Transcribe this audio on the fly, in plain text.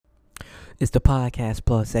It's the Podcast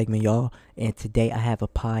Plus segment, y'all. And today I have a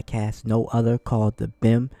podcast, no other, called the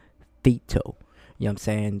BIM Fito. You know what I'm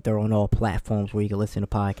saying? They're on all platforms where you can listen to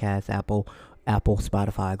podcasts, Apple,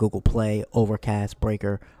 Spotify, Google Play, Overcast,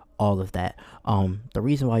 Breaker, all of that. The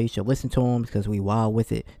reason why you should listen to them is because we wild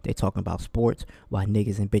with it. They talking about sports, why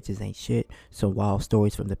niggas and bitches ain't shit. Some wild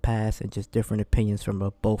stories from the past and just different opinions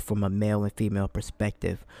from both from a male and female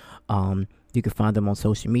perspective. You can find them on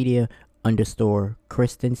social media, _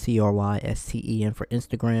 Kristen, CRYSTEN for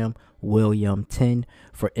Instagram, William10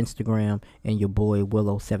 for Instagram, and your boy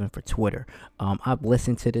Willow7 for Twitter. I've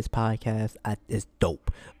listened to this podcast. It's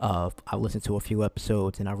dope. I've listened to a few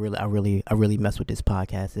episodes, and I really mess with this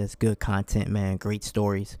podcast. It's good content, man. Great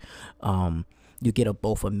stories. You get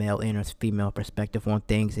both a male and a female perspective on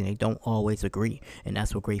things, and they don't always agree, and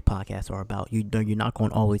that's what great podcasts are about. You're not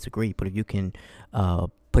going to always agree, but if you can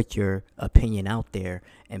put your opinion out there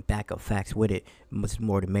and back up facts with it, much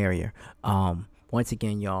more the merrier. Once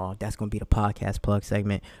again, y'all, that's going to be the podcast plug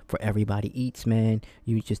segment for Everybody Eats, man.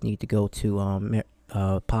 You just need to go to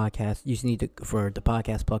podcast. You just need to, for the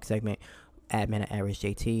podcast plug segment, admin at Average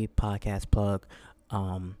JT, podcast plug.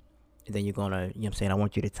 And then you're going to, you know what I'm saying, I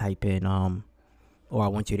want you to type in, or I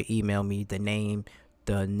want you to email me the name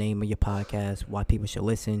of your podcast, why people should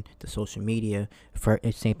listen, the social media.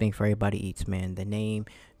 Same thing for Everybody Eats, man. The name,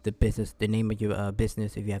 the business, the name of your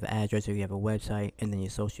business, if you have an address, if you have a website, and then your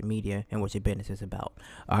social media and what your business is about.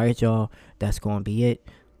 All right, y'all, that's going to be it.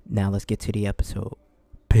 Now let's get to the episode.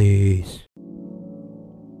 Peace.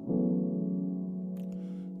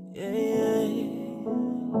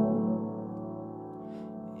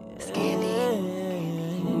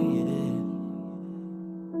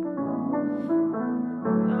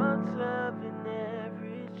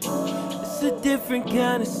 It's a different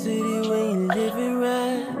kind of city when you live it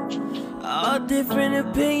right. All different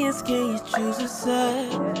opinions, can you choose a side?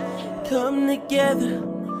 Come together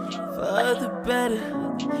for the better.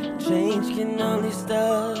 Change can only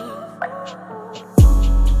start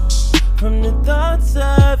from the thoughts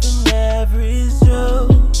of an average Joe.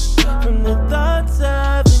 From the thoughts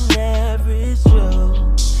of an average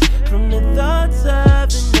Joe. From the thoughts of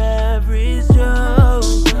an average Joe.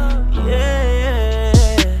 Yeah.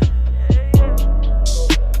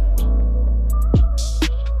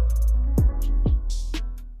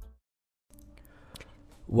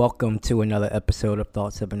 Welcome to another episode of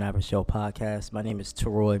Thoughts of an Average Joe podcast. My name is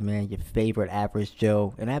Teroy, man, your favorite average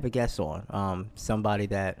Joe. And I have a guest on, somebody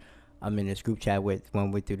that I'm in this group chat with when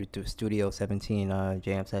we do the Studio 17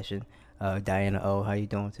 jam session. Diana O, how you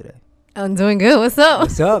doing today? I'm doing good. What's up?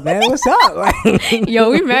 What's up, man? What's up? Yo,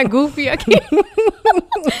 we mad goofy. I can't.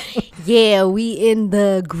 Yeah, we in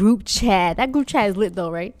the group chat. That group chat is lit though,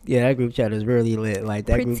 right? Yeah, that group chat is really lit. Like,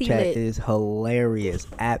 that Pretty group chat lit. is hilarious.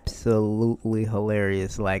 Absolutely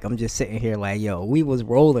hilarious. Like, I'm just sitting here like, yo, we was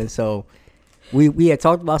rolling. So we had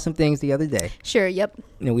talked about some things the other day. Sure, yep.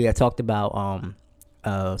 And we had talked about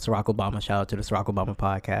Barack Obama. Shout out to the Barack Obama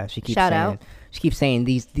podcast. She keeps saying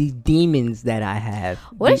these demons that I have.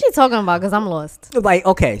 What is she talking about? Because I'm lost. Like,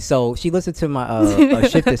 okay, so she listened to my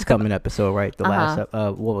Shift Is Coming episode, right? The last,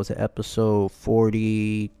 what was it, episode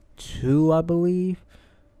 42, I believe?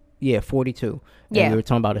 Yeah, 42. Yeah. And we were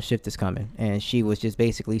talking about a Shift Is Coming. And she was just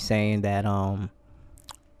basically saying that I'm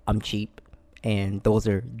cheap. And those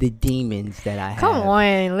are the demons that I have. Come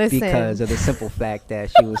on, listen. Because of the simple fact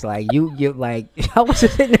that she was like, you like, I was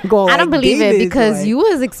just sitting there going, I don't believe demons, it because like, you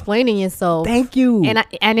was explaining yourself. Thank you.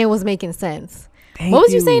 And it was making sense. Thank What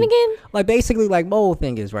was you saying again? Like, basically, like, my whole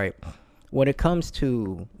thing is, right, when it comes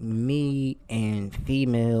to me and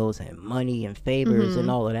females and money and favors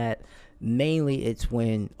and all of that, mainly it's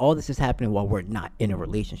when all this is happening while we're not in a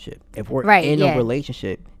relationship. If we're in a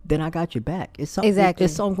relationship, then I got your back. It's something, Exactly.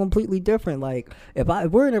 It's something completely different. Like, if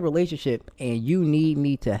we're in a relationship and you need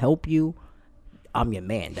me to help you, I'm your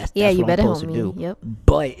man. That's you what better I'm help supposed me. to do. Yep.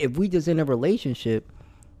 But if we just in a relationship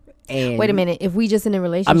and Wait a minute. If we just in a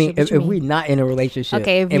relationship, I mean, what if you mean? we're not in a relationship,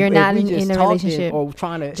 Okay, if you're not we in just a talking relationship, or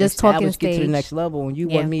trying to just establish, talking get to the stage. next level, and you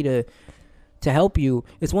want me to help you,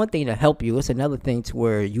 it's one thing to help you. It's another thing to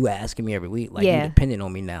where you asking me every week, like, you depending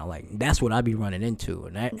on me now. Like, that's what I be running into.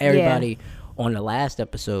 And everybody on the last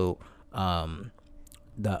episode, are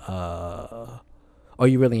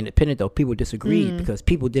you really independent though? People disagreed because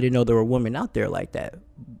people didn't know there were women out there like that.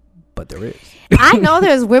 But there is. I know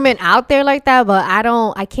there's women out there like that, but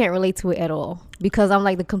I can't relate to it at all because I'm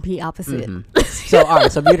like the complete opposite. So, all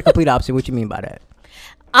right. So, if you're the complete opposite, what you mean by that?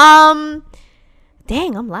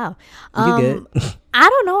 Dang, I'm loud. You good? I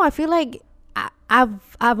don't know. I feel like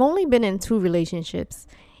I've only been in 2 relationships,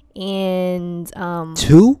 and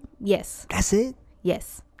 2? Yes. That's it?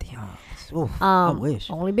 Yes. Damn. Oof, I wish.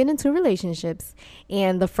 Only been in 2 relationships,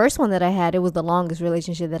 and the first one that I had, it was the longest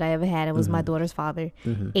relationship that I ever had. It was my daughter's father,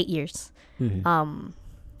 8 years. And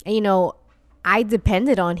you know, I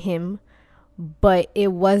depended on him, but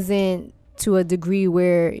it wasn't to a degree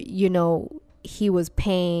where, you know, he was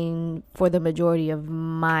paying for the majority of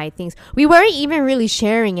my things. We weren't even really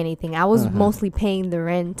sharing anything. I was mostly paying the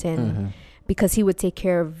rent, and because he would take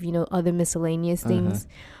care of, you know, other miscellaneous things.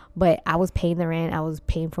 But I was paying the rent. I was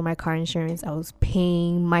paying for my car insurance. I was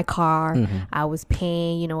paying my car. I was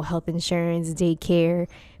paying, you know, health insurance, daycare,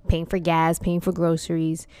 paying for gas, paying for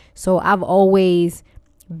groceries. So I've always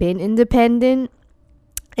been independent,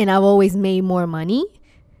 and I've always made more money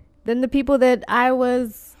than the people that I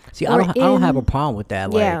was. See, I don't have a problem with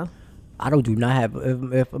that. Like, Yeah. I do not have,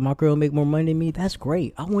 if my girl make more money than me, that's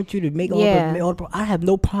great. I want you to make all the, I have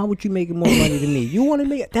no problem with you making more money than me. You want to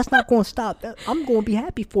make it, that's not going to stop. I'm going to be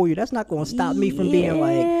happy for you. That's not going to stop me from being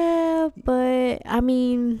like. Yeah, but I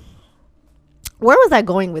mean, where was I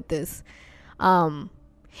going with this? I've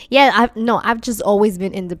just always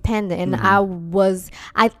been independent, and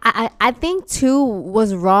I think too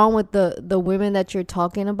what's wrong with the women that you're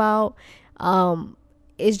talking about.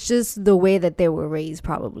 It's just the way that they were raised,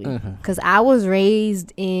 probably. Because I was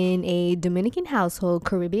raised in a Dominican household,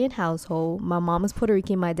 Caribbean household. My mom is Puerto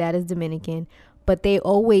Rican, my dad is Dominican. But they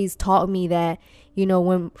always taught me that, you know,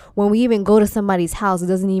 when we even go to somebody's house, it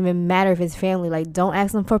doesn't even matter if it's family. Like, don't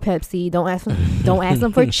ask them for Pepsi, don't ask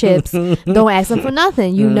them for chips, don't ask them for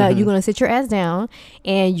nothing. You know, you're gonna sit your ass down,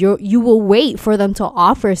 and you will wait for them to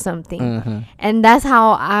offer something. And that's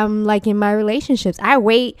how I'm like in my relationships. I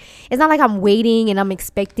wait. It's not like I'm waiting and I'm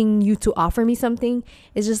expecting you to offer me something.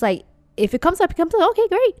 It's just like, if it comes up, it comes up. Okay,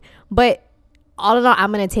 great. But all in all,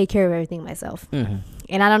 I'm gonna take care of everything myself. And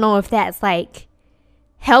I don't know if that's like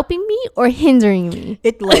helping me or hindering me.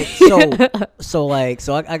 It like so I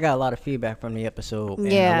got a lot of feedback from the episode,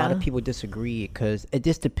 and a lot of people disagree because it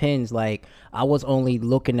just depends. Like, I was only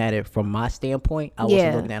looking at it from my standpoint. I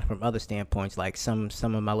wasn't looking at it from other standpoints. Like some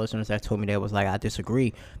of my listeners that told me that was like, I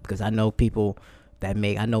disagree, because I know people that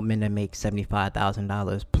I know men that make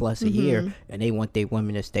 $75,000 plus a year, and they want their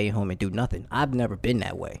women to stay home and do nothing. I've never been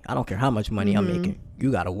that way. I don't care how much money I'm making.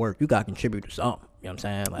 You got to work. You got to contribute to something. You know what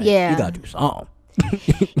I'm saying? Like, you got to do something.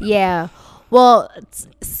 Yeah. Well,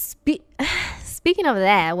 speaking of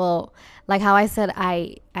that, well, like how I said,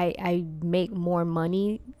 I make more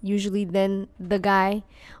money usually than the guy,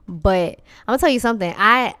 but I'm gonna tell you something.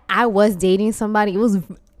 I was dating somebody. It was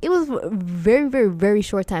very, very, very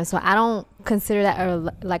short time, so I don't consider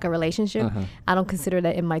that like a relationship. I don't consider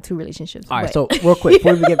that in my 2 relationships. All right, so real quick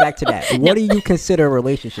before we get back to that, what do you consider a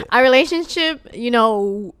relationship? A relationship, you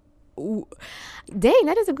know. Dang,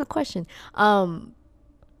 that is a good question. I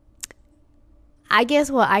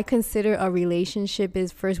guess what I consider a relationship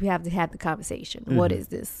is, first we have to have the conversation. What is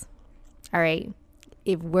this? All right.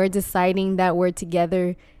 If we're deciding that we're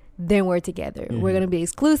together, then we're together. We're going to be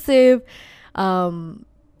exclusive. You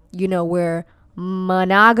know, we're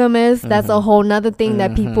monogamous. That's a whole nother thing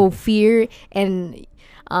that people fear. And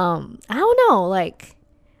I don't know. Like,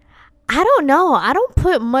 I don't know. I don't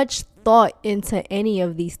put much thought into any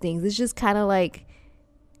of these things. It's just kind of like,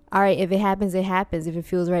 all right, if it happens, it happens. If it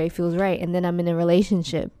feels right, it feels right. And then I'm in a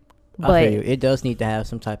relationship. But I feel you. It does need to have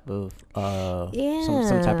some type of some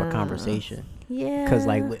type of conversation. Yeah. Because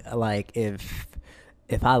like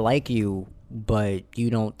if I like you, but you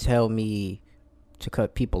don't tell me to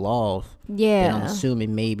cut people off, then I'm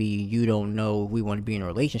assuming maybe you don't know we want to be in a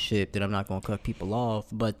relationship, then I'm not going to cut people off.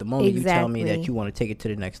 But the moment you tell me that you want to take it to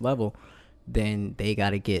the next level, then they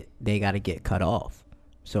gotta get cut off.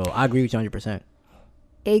 So I agree with you 100%.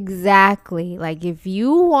 Exactly. Like, if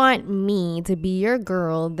you want me to be your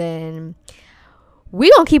girl, then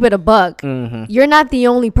we gonna keep it a buck. You're not the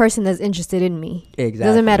only person that's interested in me. Exactly.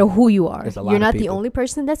 Doesn't matter who you are. You're not the people. only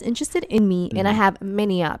person that's interested in me, and I have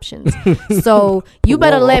many options. So you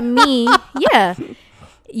better let me.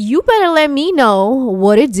 You better let me know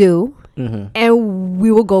what to do. And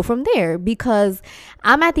we will go from there, because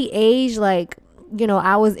I'm at the age, like, you know,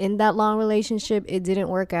 I was in that long relationship. It didn't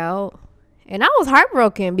work out. And I was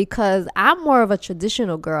heartbroken, because I'm more of a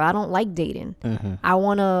traditional girl. I don't like dating. I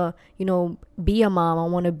want to, you know, be a mom. I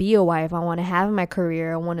want to be a wife. I want to have my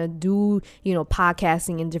career. I want to do, you know,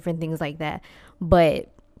 podcasting and different things like that. But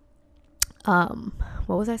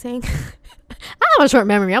what was I saying? I have a short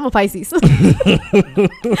memory. I'm a Pisces. What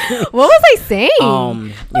was I saying?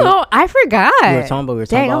 I forgot.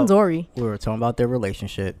 I'm Dory. We were talking about their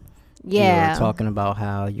relationship. Yeah. We were talking about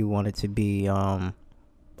how you wanted to be. We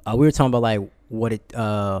were talking about what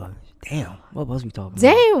was we talking about?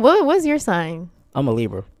 Dang, what was your sign? I'm a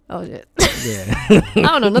Libra. Oh shit. Yeah. I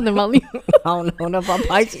don't know nothing about Leo. I don't know enough about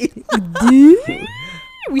Pisces.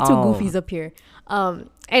 We two goofies up here.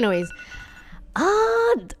 Anyways.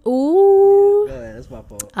 Ooh. Go ahead, that's my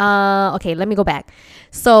fault. Okay, let me go back.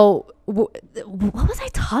 So, what was I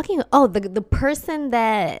talking? Oh, the person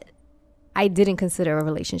that I didn't consider a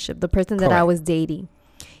relationship. The person that I Correct. was dating.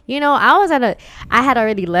 You know, I had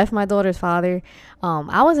already left my daughter's father.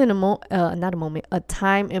 I was in a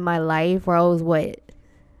time in my life where I was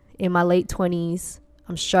in my late 20s.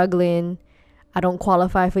 I'm struggling. I don't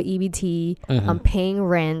qualify for EBT. I'm paying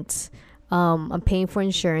rent. I'm paying for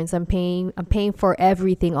insurance. I'm paying for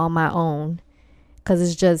everything on my own because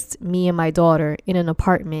it's just me and my daughter in an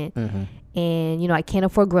apartment. And, you know, I can't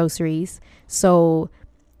afford groceries. So,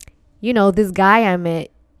 you know, this guy I met,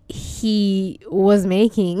 he was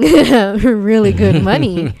making really good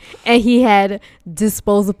money and he had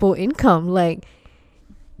disposable income. Like,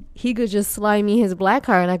 he could just slide me his black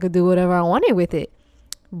card and I could do whatever I wanted with it.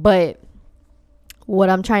 But what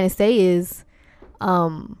I'm trying to say is,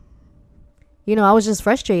 you know, I was just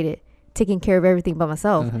frustrated taking care of everything by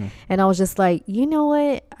myself. And I was just like, you know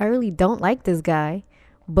what? I really don't like this guy,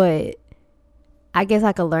 but I guess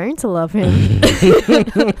I could learn to love him.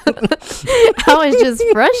 I was just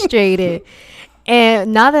frustrated.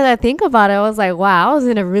 And now that I think about it, I was like, wow, I was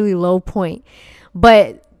in a really low point.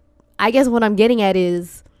 But I guess what I'm getting at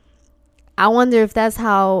is, I wonder if that's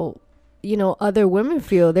how, you know, other women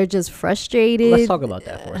feel. They're just frustrated. Let's talk about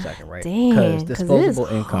that for a second, right? Damn, Because 'cause disposable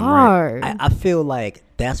it is income, hard. right? I feel like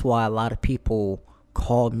that's why a lot of people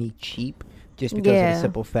call me cheap, just because of Yeah. the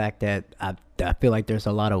simple fact that I feel like there's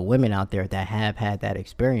a lot of women out there that have had that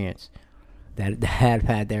experience, that have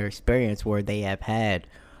had their experience where they have had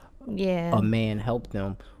Yeah. a man help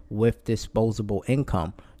them with disposable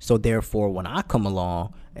income. So therefore, when I come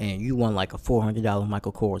along and you want like a $400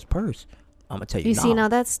 Michael Kors purse, I'm gonna tell you, You nah. see, now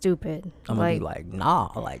that's stupid. I'm gonna be like, nah,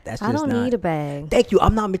 like that's just I don't not. need a bag. Thank you.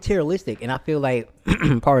 I'm not materialistic, and I feel like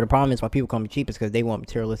part of the problem is why people call me cheap is because they want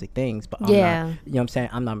materialistic things. But I'm Yeah. not, you know what I'm saying?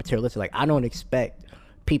 I'm not materialistic. Like, I don't expect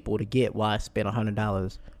people to get why I spent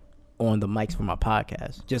 $100 on the mics for my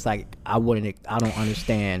podcast. Just like I don't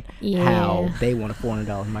understand how Yeah. they want a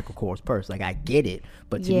 $400 Michael Kors purse. Like, I get it,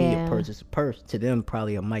 but to me, Yeah. a purse is a purse. To them,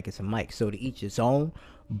 probably a mic is a mic. So to each its own.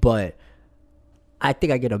 But I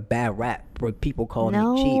think I get a bad rap for people calling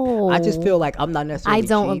me cheap. I just No. feel like I'm not necessarily I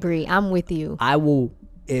don't cheap. agree. I'm with you. I will,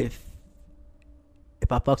 if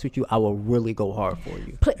I fucks with you, I will really go hard for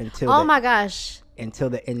you Oh my gosh.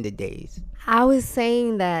 until the end of days. I was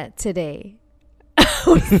saying that today. I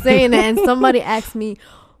was saying that, and somebody asked me,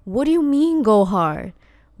 what do you mean go hard?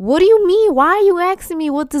 What do you mean? Why are you asking me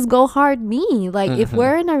what does go hard mean? Like, if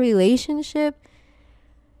we're in a relationship,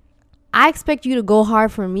 I expect you to go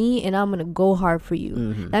hard for me, and I'm going to go hard for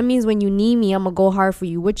you. That means when you need me, I'm going to go hard for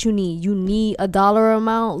you. What you need? You need a dollar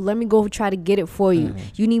amount? Let me go try to get it for you.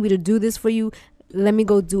 You need me to do this for you? Let me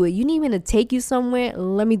go do it. You need me to take you somewhere?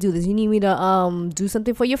 Let me do this. You need me to do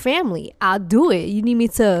something for your family? I'll do it. You need me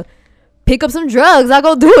to pick up some drugs? I'll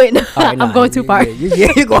go do it. I'm going too far.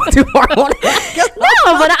 Yeah, you're going too far on that.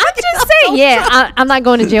 No, but I'm just saying. Yeah, I'm not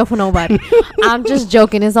going to jail for nobody. I'm just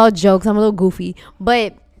joking. It's all jokes. I'm a little goofy.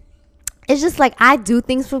 But it's just like, I do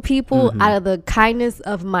things for people out of the kindness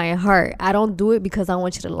of my heart. I don't do it because I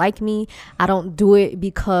want you to like me. I don't do it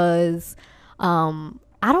because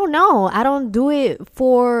I don't know. I don't do it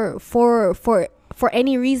for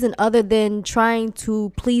any reason other than trying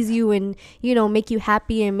to please you and, you know, make you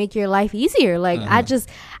happy and make your life easier. Like,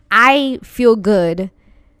 I feel good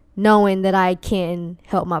knowing that I can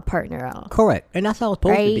help my partner out. Correct. And that's how it's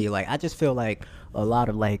supposed to Right? be. Like, I just feel like a lot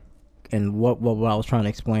of like, and what I was trying to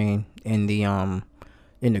explain in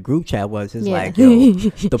the group chat was like, yo,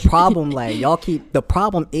 the problem, like, the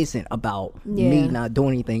problem isn't about me not doing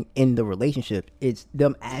anything in the relationship. It's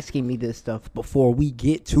them asking me this stuff before we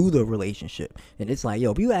get to the relationship. And it's like,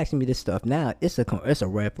 yo, if you asking me this stuff now, it's a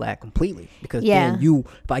red flag completely, because then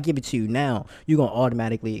if I give it to you now, you're gonna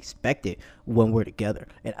automatically expect it when we're together.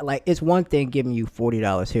 And like, it's one thing giving you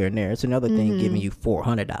 $40 here and there, it's another thing giving you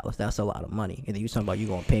 $400. That's a lot of money. And then you talking about you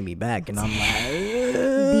gonna pay me back, and I'm like,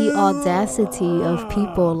 the audacity of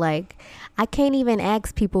people. Like, I can't even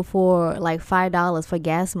ask people for like $5 for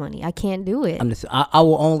gas money. I can't do it. I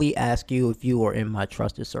will only ask you if you are in my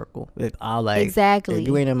trusted circle. If I like, Exactly. if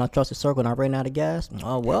you ain't in my trusted circle and I ran out of gas,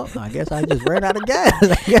 oh well, I guess I just ran out of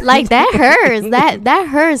gas. Like, that hurts. That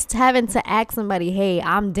hurts, having to ask somebody, hey,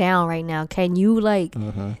 I'm down right now. Can you like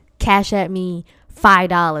cash at me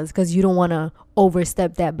 $5 because you don't want to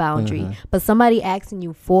overstep that boundary? But somebody asking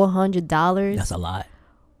you $400, That's a lot.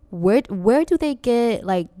 where do they get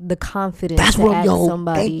like the confidence That's to what, ask yo,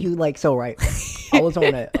 somebody? thank you. Like, so, right. I was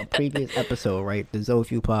on a previous episode, right? The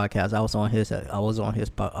Zofew podcast. I was on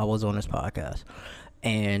his podcast.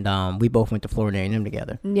 And we both went to Florida A&M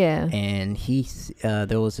together. Yeah. And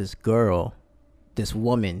there was this girl, this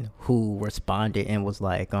woman who responded and was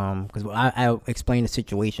like, because I explained the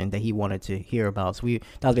situation that he wanted to hear about. So that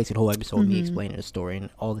was basically the whole episode, me explaining the story and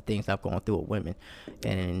all the things I've gone through with women.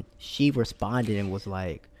 And she responded and was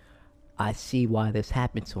like, I see why this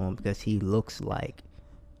happened to him, because he looks like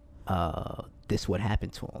this would happen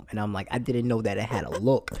to him. And I'm like, I didn't know that it had a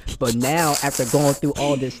look. But now, after going through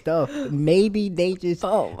all this stuff, maybe they just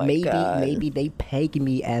maybe they peg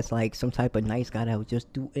me as like some type of nice guy that would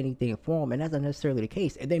just do anything for him, and that's not necessarily the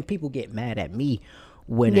case. And then people get mad at me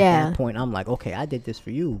when at that point I'm like, okay, I did this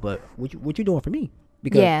for you, but what you doing for me?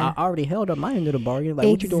 Because I already held up my end of the bargain. Like,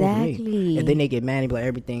 what you doing for me? And then they get mad and be like,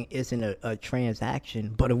 everything isn't a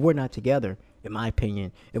transaction. But if we're not together, in my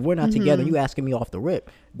opinion, if we're not together, you asking me off the rip,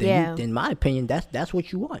 then in my opinion, that's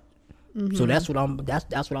what you want. So that's what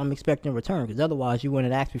I'm expecting in return. Because otherwise, you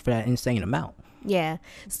wouldn't ask me for that insane amount. Yeah.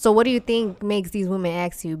 So what do you think makes these women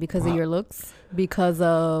ask you? Because of your looks? Because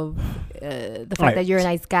of the fact that you're a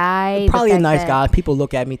nice guy? Probably a nice guy. People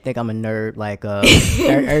look at me, think I'm a nerd. Like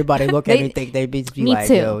everybody look at me, think they be like,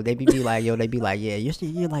 too. Yo, they be like, yeah, you're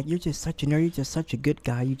just such a nerd. You're just such a good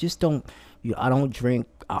guy. You just don't. I don't drink.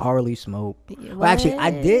 I hardly smoke. Well, actually, I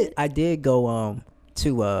did go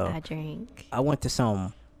to I drink. I went to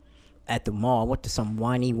some. At the mall, I went to some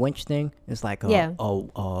whiny wench thing. It's like in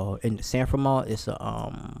the Sanford Mall, it's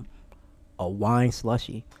a wine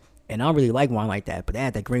slushy, and I don't really like wine like that. But they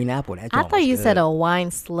had that green apple. I thought you said a wine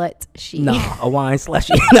slut. No, a wine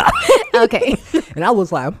slushy. Okay. And I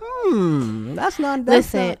was like, that's not.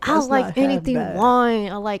 Listen, I like anything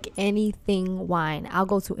wine. I like anything wine. I'll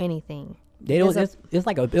go to anything. It was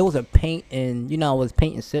a paint and it was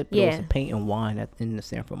paint and sip. It was a paint and wine in the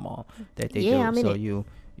Sanford Mall that they do. I mean, so you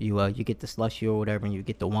get the slushy or whatever, and you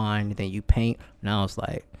get the wine, and then you paint. And I was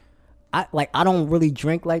like, I don't really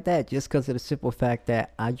drink like that, just because of the simple fact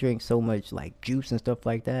that I drink so much like juice and stuff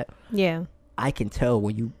like that. Yeah, I can tell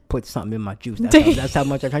when you put something in my juice. That's how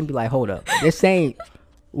much I can be like, hold up, this ain't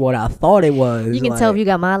what I thought it was. You can tell if you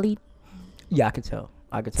got Molly. Yeah, I can tell.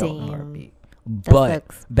 In a heartbeat. But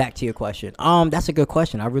back to your question. That's a good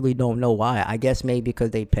question. I really don't know why. I guess maybe because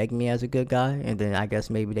they peg me as a good guy, and then I guess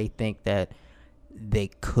maybe they think that I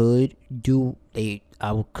could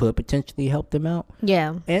potentially help them out. Yeah.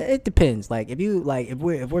 And it depends. Like if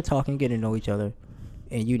we're talking, getting to know each other,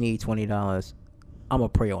 and you need $20, I'm gonna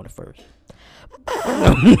pray on it first.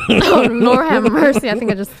 Oh, Lord have mercy. I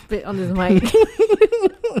think I just spit on this mic.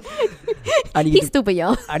 He's stupid,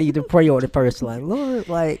 y'all. I need to pray on it first. Like, Lord,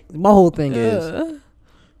 like my whole thing is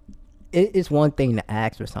it's one thing to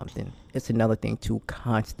ask for something. It's another thing to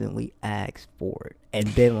constantly ask for it. And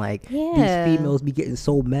then, like, these females be getting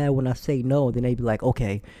so mad when I say no. Then they be like,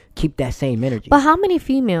 okay, keep that same energy. But how many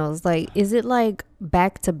females? Like, is it, like,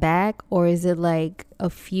 back to back? Or is it, like, a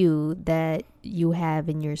few that you have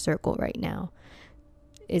in your circle right now?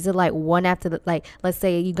 Is it, like, one after the... Like, let's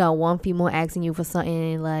say you got one female asking you for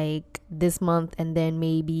something, like, this month. And then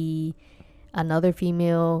maybe another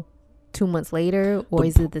female 2 months later, or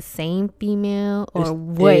is it the same female, or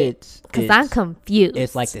what? Because I'm confused.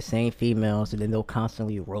 It's like the same females, and then they'll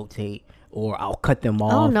constantly rotate, or I'll cut them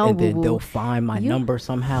off, and then they'll find my number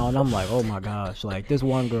somehow, and I'm like, oh my gosh, like this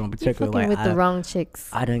one girl in particular, like with the wrong chicks.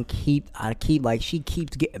 I keep like, she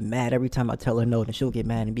keeps getting mad every time I tell her no, and she'll get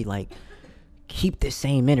mad and be like, keep the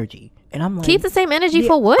same energy. And I'm like, keep the same energy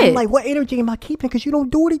for what? I'm like, what energy am I keeping? Because you don't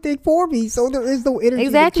do anything for me, so there is no energy.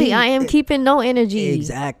 Exactly, I am keeping no energy.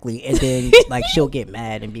 Exactly, and then like she'll get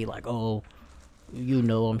mad and be like, "Oh,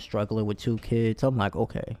 I'm struggling with 2 kids." I'm like,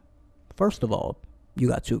 okay, first of all, you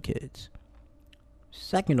got 2 kids.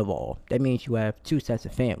 Second of all, that means you have 2 sets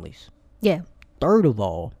of families. Yeah. Third of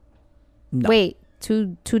all, no. Wait,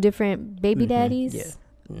 two different baby daddies? Yeah.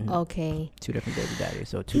 Mm-hmm. Okay. 2 different baby daddies,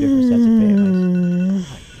 so 2 different sets of families.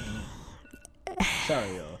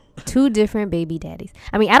 Sorry, y'all. 2 different baby daddies.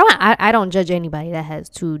 I mean, I don't judge anybody that has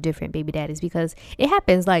 2 different baby daddies, because it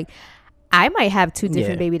happens. Like, I might have 2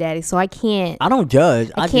 different baby daddies, so I can't. I don't judge.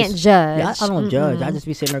 I can't judge. Yeah, I don't judge. I just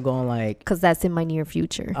be sitting there going like, because that's in my near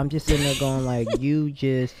future. I'm just sitting there going like, you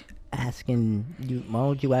just asking you. Why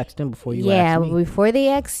don't you ask them before you ask me? Yeah, before they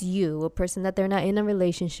ask you, a person that they're not in a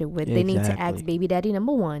relationship with, they need to ask baby daddy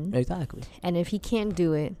number 1. Exactly. And if he can't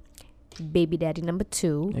do it, baby daddy number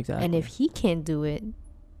 2. Exactly. And if he can't do it,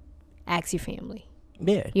 ask your family.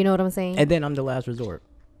 Yeah. You know what I'm saying? And then I'm the last resort.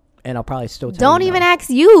 And I'll probably still tell Don't you even no. ask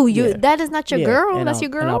you. Yeah. That is not your Yeah, girl. and That's I'll-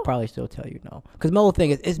 your girl. And I'll probably still tell you no. Because my whole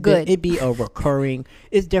thing is, Good. it'd be a recurring.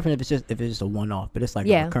 It's different if it's just a one-off, but it's like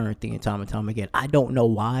Yeah. a recurring thing time and time again. I don't know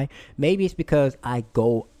why. Maybe it's because I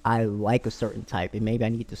like a certain type, and maybe I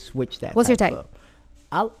need to switch that. What's your type? up.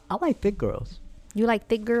 I like thick girls. You like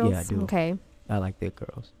thick girls? Yeah, I do. Okay. I like thick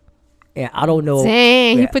girls. And I don't know.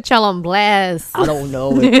 Dang, yeah, you put y'all on blast. I don't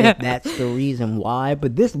know if that's the reason why,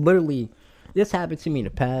 but this happened to me in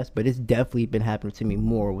the past, but it's definitely been happening to me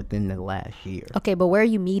more within the last year. Okay, but where are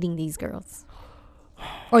you meeting these girls?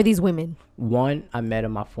 Or these women? One I met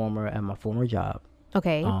at my former job.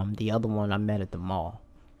 Okay. The other one I met at the mall,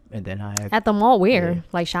 and then I At the mall, where? Yeah.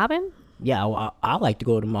 Like shopping? yeah I like to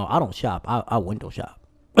go to the mall. I don't shop. I window shop.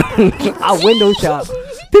 I window shop.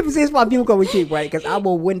 People say it's why people call me cheap, right? Because I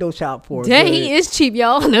will window shop for. Dang, a good, he is cheap,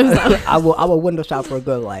 y'all. No, I will window shop for a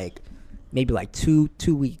good maybe 2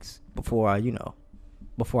 weeks before I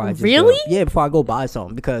just Really? before I go buy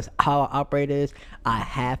something, because how I operate is I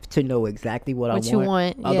have to know exactly what What I you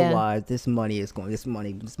want. want, yeah. Otherwise, this money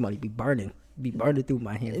be burning through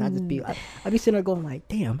my hands. I just be I be sitting there going like,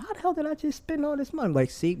 damn, how the hell did I just spend all this money? Like,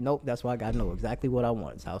 see, nope, that's why I gotta know exactly what I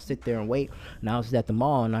want. So I'll sit there and wait. And I was at the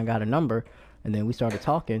mall and I got a number, and then we started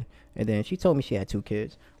talking, and then she told me she had 2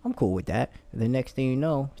 kids. I'm cool with that. And the next thing you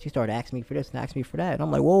know, she started asking me for this and asking me for that. And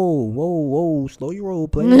I'm like, whoa, slow your roll,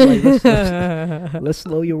 player. Like, let's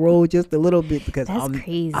slow your roll just a little bit, because That's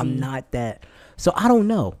crazy. I'm not that. So I don't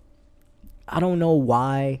know. I don't know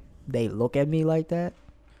why they look at me like that.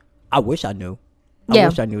 I wish I knew. I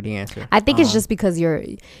wish I knew the answer. I think it's just because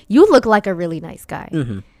you look like a really nice guy.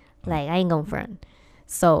 Mm-hmm. Like, I ain't gonna front.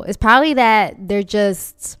 So it's probably that they're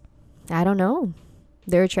just, I don't know.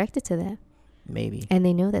 They're attracted to that. Maybe. And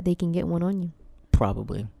they know that they can get one on you.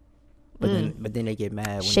 Probably. But then they get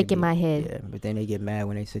mad when Shaking my head. Yeah, but then they get mad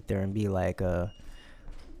when they sit there and be like,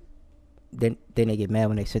 then they get mad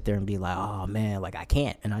when they sit there and be like, oh man, like I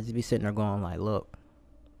can't. And I just be sitting there going like, look,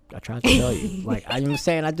 I tried to tell you. Like, I'm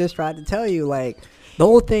saying, I just tried to tell you. Like, the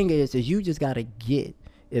whole thing is you just gotta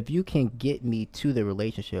if you can get me to the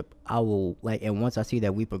relationship, I will, like, and once I see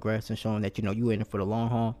that we progress and showing that, you in it for the long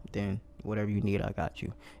haul, then whatever you need, I got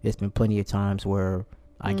you. It's been plenty of times where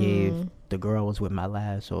I gave the girl was with my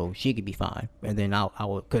last, so she could be fine. And then I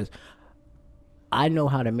will, because I know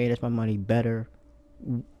how to manage my money better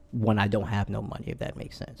when I don't have no money, if that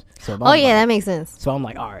makes sense. So Oh, yeah, that makes sense. So I'm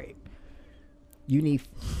like, all right, you need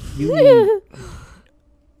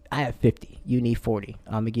I have 50. You need 40.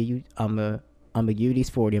 I'm gonna give you these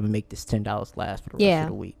 40. I'm gonna make this $10 last for the rest of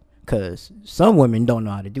the week. Cause some women don't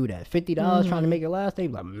know how to do that. $50 trying to make it last, they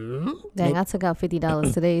be like, Dang, I took out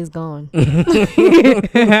 $50 today. It's gone.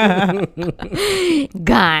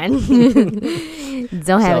 Gone.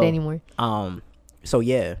 Don't have it anymore. So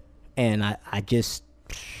yeah, and I just,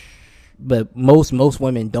 but most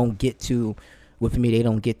women don't get to, with me, they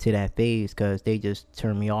don't get to that phase because they just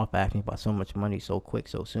turn me off asking about so much money so quick,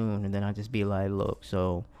 so soon, and then I just be like, look,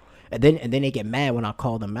 so. And then they get mad when I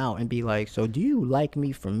call them out and be like, so do you like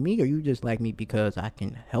me for me, or you just like me because I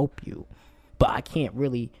can help you? But I can't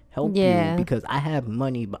really help you because I have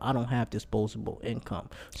money, but I don't have disposable income.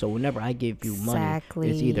 So whenever I give you money,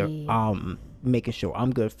 it's either making sure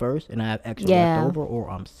I'm good first and I have extra left over, or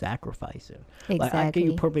I'm sacrificing. Like, I give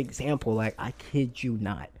you a perfect example. Like, I kid you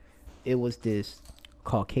not. It was this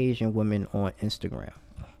Caucasian woman on Instagram.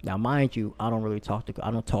 Now, mind you, I don't talk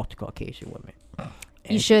to Caucasian women.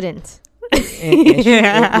 You shouldn't. And she, you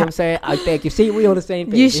know what I'm saying? I thank you. See, we on the same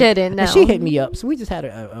page. You shouldn't. No. And she hit me up, so we just had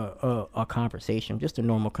a conversation, just a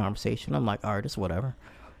normal conversation. I'm like, all right, it's whatever.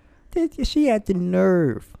 She had the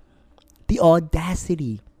nerve, the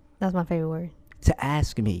audacity. That's my favorite word. To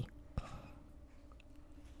ask me,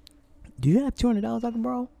 do you have $200 I can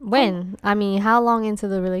borrow? When? I mean, how long into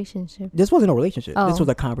the relationship? This wasn't a relationship. Oh. This was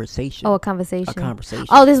a conversation. Oh, a conversation. A conversation.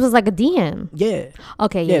 Oh, this was like a DM. Yeah.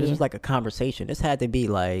 Okay. Yeah, this was like a conversation. This had to be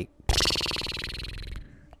like,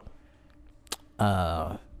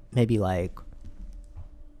 maybe like,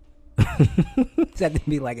 this had to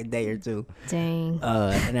be like a day or two. Dang.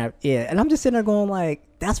 And I'm just sitting there going like,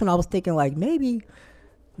 that's when I was thinking like, maybe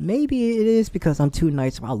it is because I'm too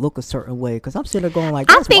nice or I look a certain way. Because I'm sitting there going like,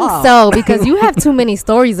 I think so, because you have too many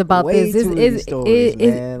stories about Way this. too many stories,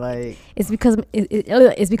 man. Like, it's because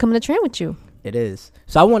it's becoming a trend with you. it is.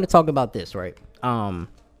 So I want to talk about this, right?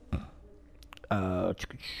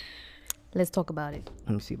 Let's talk about it.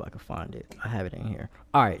 Let me see if I can find it. I have it in here.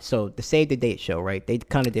 All right, so the Save the Date show, right? They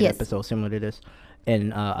kind of did Yes. an episode similar to this.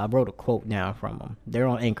 And I wrote a quote down from them. They're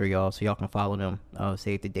on Anchor, y'all, so y'all can follow them.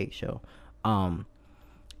 Save the Date show. And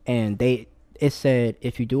it said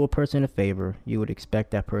if you do a person a favor, you would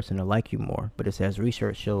expect that person to like you more. But it says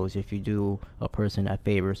research shows if you do a person that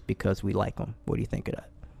favors because we like them. What do you think of that?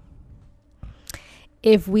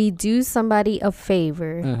 If we do somebody a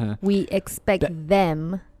favor, we expect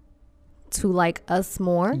them to like us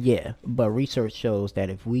more. Yeah, but research shows that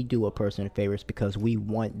if we do a person a favor, it's because we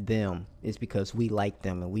want them. It's because we like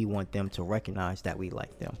them and we want them to recognize that we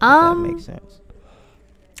like them. If that makes sense.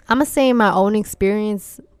 I'm gonna say in my own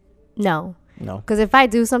experience, no. Because if I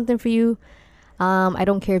do something for you, I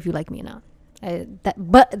don't care if you like me or not.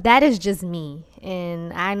 But that is just me,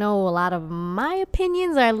 and I know a lot of my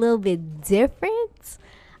opinions are a little bit different.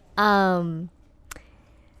 I don't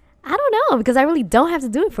know, because I really don't have to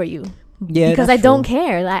do it for you. Yeah, because I don't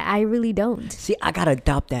care. I really don't. See, I gotta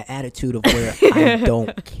adopt that attitude of where I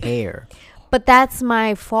don't care. But that's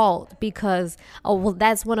my fault because,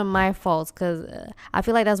 that's one of my faults because I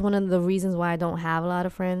feel like that's one of the reasons why I don't have a lot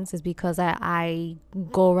of friends is because I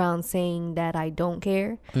go around saying that I don't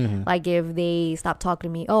care. Like if they stop talking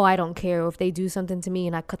to me, I don't care. Or if they do something to me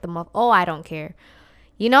and I cut them off, I don't care.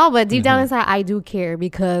 You know, but deep down inside, I do care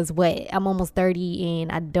because I'm almost 30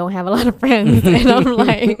 and I don't have a lot of friends. And I'm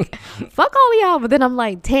like, fuck all y'all. But then I'm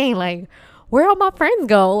like, dang, like, where all my friends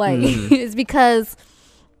go? Like, it's because...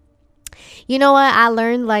 You know what? I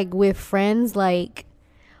learned like with friends, like,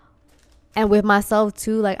 and with myself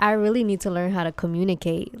too, like I really need to learn how to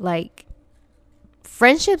communicate. Like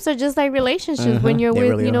friendships are just like relationships when you're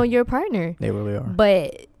with, your partner. They really are.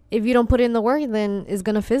 But if you don't put in the work, then it's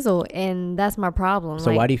going to fizzle. And that's my problem.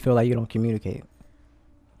 So why do you feel like you don't communicate?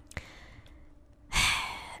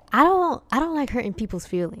 I don't like hurting people's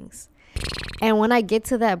feelings. And when I get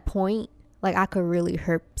to that point, like I could really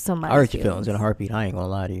hurt somebody's I hurt your feelings in a heartbeat. I ain't gonna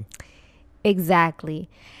lie to you. Exactly.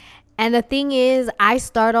 And the thing is, I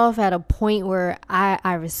start off at a point where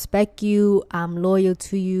I respect you. I'm loyal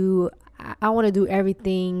to you. I want to do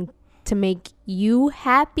everything to make you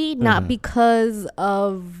happy, not because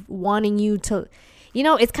of wanting you to,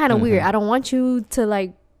 it's kind of weird. I don't want you to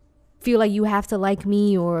like feel like you have to like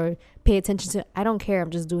me or pay attention to. I don't care. I'm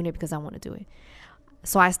just doing it because I want to do it.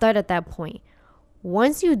 So I start at that point.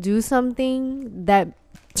 Once you do something that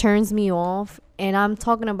turns me off, and I'm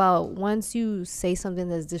talking about once you say something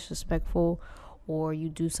that's disrespectful or you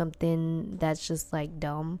do something that's just like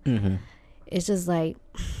dumb, it's just like,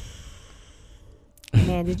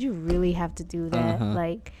 man, did you really have to do that?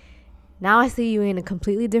 Like, now I see you in a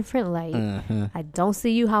completely different light. I don't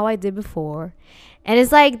see you how I did before. And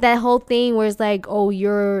it's like that whole thing where it's like, what's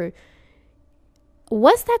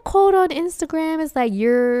that quote on Instagram? It's like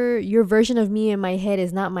your version of me in my head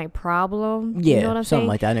is not my problem. Yeah, you know what I'm something saying?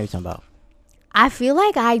 like that. I know what you're talking about. I feel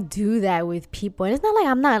like I do that with people. And it's not like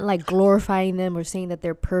I'm not like glorifying them or saying that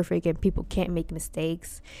they're perfect and people can't make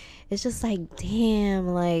mistakes. It's just like, damn,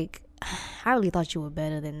 like, I really thought you were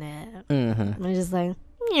better than that. And it's just like,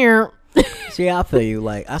 yeah. See, I feel you.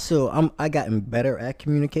 Like, I gotten better at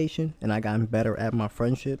communication and I gotten better at my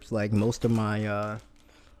friendships. Like, most of my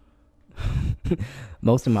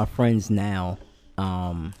friends now,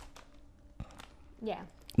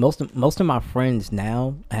 most of my friends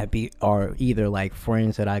now are either like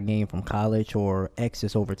friends that I gained from college or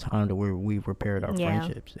exes over time to where we repaired our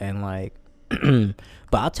friendships. And like, but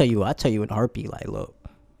I'll tell you in a heartbeat, like, look,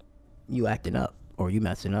 you acting up or you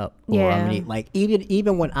messing up. Or I mean, like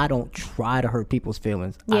even when I don't try to hurt people's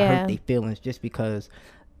feelings, I hurt their feelings just because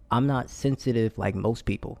I'm not sensitive like most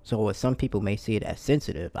people. So some people may see it as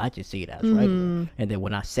sensitive, I just see it as regular. And then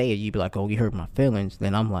when I say it, you be like, oh, you hurt my feelings.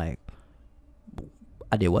 Then I'm like,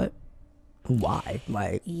 I did what? Why?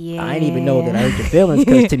 Like, I didn't even know that I hurt your feelings,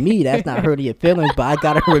 because to me, that's not hurting your feelings, but I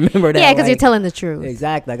got to remember that. Yeah, because you're telling the truth.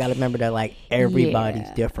 Exactly. I got to remember that, like,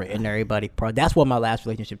 everybody's different and everybody, that's what my last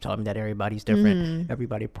relationship taught me, that everybody's different.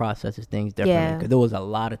 Everybody processes things differently. Because there was a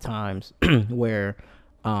lot of times where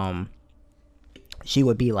she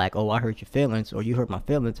would be like, oh, I hurt your feelings, or you hurt my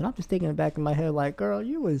feelings. And I'm just thinking in the back of my head, like, girl,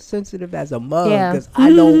 you was sensitive as a mug, because I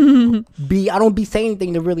don't be saying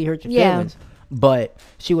anything to really hurt your feelings. But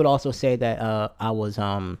she would also say that I was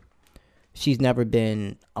she's never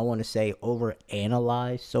been, I want to say,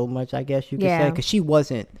 overanalyzed so much, I guess you could say, because she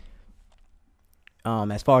wasn't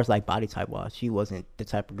as far as like body type wise, she wasn't the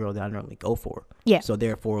type of girl that I normally go for. So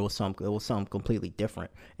therefore it was something completely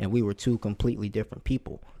different, and we were two completely different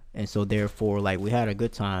people. And so therefore, like, we had our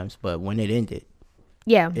good times, but when it ended,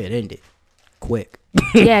 it ended quick.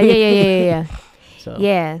 Yeah.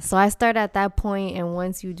 So I start at that point, and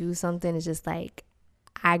once you do something, it's just like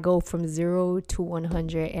I go from 0 to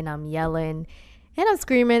 100, and I'm yelling and I'm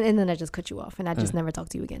screaming, and then I just cut you off, and I just never talk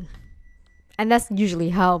to you again. And that's usually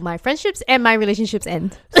how my friendships and my relationships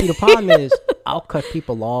end. See, the problem is I'll cut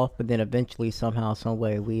people off, but then eventually, somehow, some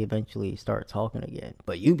way, we eventually start talking again.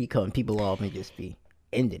 But you be cutting people off and just be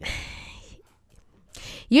ending it.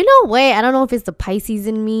 You know what? I don't know if it's the Pisces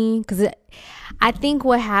in me, because I think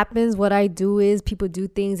what happens, what I do is people do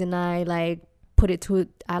things and I like put it to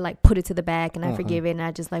the back and I forgive it and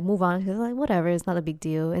I just like move on, because like whatever, it's not a big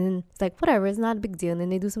deal. And then it's like whatever, it's not a big deal. And then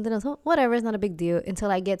they do something else, whatever, it's not a big deal, until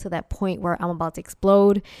I get to that point where I'm about to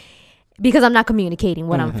explode because I'm not communicating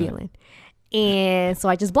what I'm feeling. And so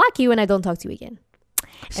I just block you and I don't talk to you again.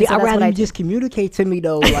 See, so I'd rather you do. just communicate to me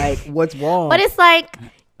though, like what's wrong. But it's like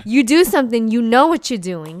you do something, you know what you're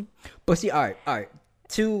doing, But see, all right,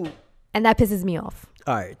 and that pisses me off.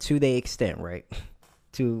 all right, to their extent, right?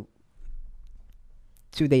 To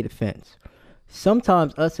their defense,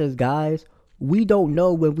 sometimes us as guys, we don't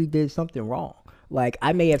know when we did something wrong. Like,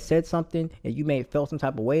 I may have said something and you may have felt some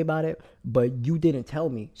type of way about it, but you didn't tell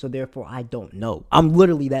me, so therefore I don't know. I'm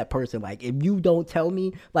literally that person. Like, if you don't tell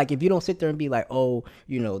me, like if you don't sit there and be like, oh,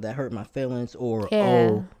 you know, that hurt my feelings, or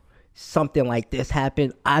oh, something like this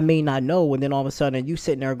happened, I may not know. And then all of a sudden you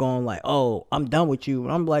sitting there going like, oh, I'm done with you.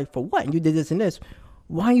 And I'm like, for what? And you did this and this.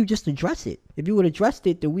 Why don't you just address it? If you would have addressed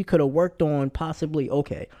it, then we could have worked on possibly,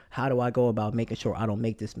 okay, how do I go about making sure I don't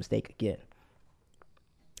make this mistake again?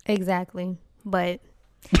 Exactly. But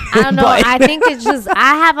I don't know. I think it's just,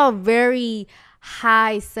 I have a very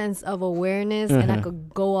high sense of awareness and I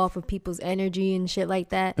could go off of people's energy and shit like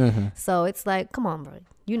that. So it's like, come on, bro.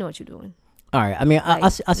 You know what you're doing. All right. I mean, Like,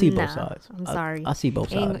 I see both sides. I'm sorry. I see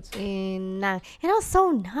both sides. And I'm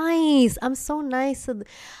so nice. I'm so nice.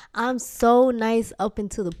 I'm so nice up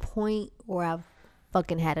until the point where I've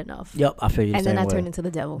fucking had enough. Yep, I feel you. And then I turn into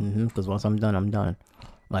the devil. Because once I'm done, I'm done.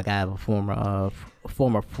 Like, I have a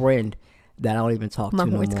former friend that I don't even talk to no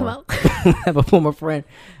more. Come out. I have a former friend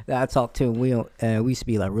that I talk to, and we used to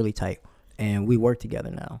be like really tight, and we work together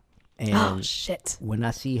now. And oh shit! When I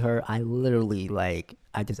see her, I literally like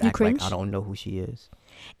I just act cringe? like I don't know who she is.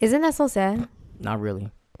 Isn't that so sad? Not really.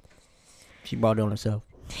 She brought it on herself,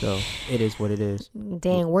 so it is what it is.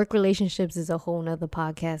 Dang, work relationships is a whole nother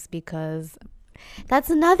podcast, because that's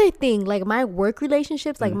another thing. Like my work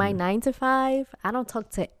relationships, like my 9 to 5, I don't talk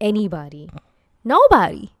to anybody,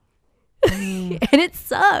 nobody. And it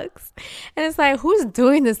sucks. And it's like, who's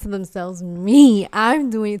doing this to themselves? Me.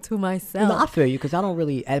 I'm doing it to myself. No, I feel you, because I don't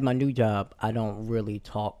really, at my new job, I don't really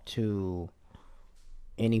talk to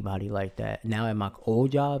anybody like that. Now at my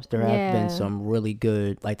old jobs, there have been some really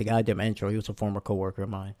good, like the guy that did my intro, he was a former coworker of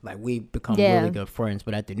mine. Like, we've become really good friends.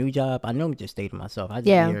 But at the new job, I normally just stay to myself. I just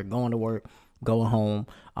be here going to work, going home.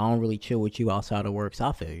 I don't really chill with you outside of work, so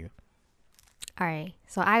I feel you. All right,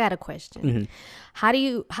 so I got a question. How do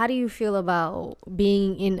you feel about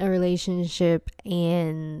being in a relationship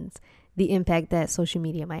and the impact that social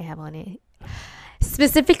media might have on it,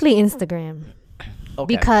 specifically Instagram?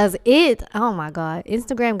 Okay. Because oh my god,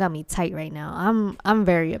 Instagram got me tight right now. I'm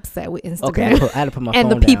very upset with Instagram. Okay, I had to put my and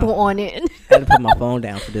phone the people down. on it. I had to put my phone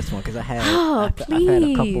down for this one, because I've had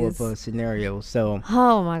a couple of scenarios. So,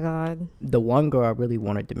 oh my god, the one girl I really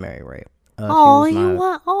wanted to marry, right? You want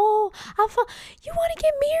to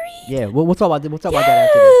get married? Yeah, we'll talk about that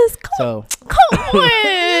after this. Come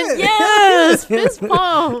on, yes, fist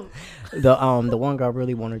bump. The one girl I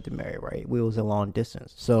really wanted to marry, right? We was in long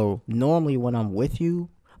distance. So normally when I'm with you,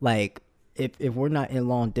 like if we're not in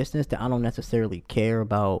long distance, then I don't necessarily care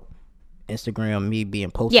about Instagram, me being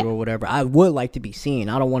posted or whatever. I would like to be seen.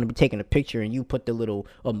 I don't want to be taking a picture and you put the little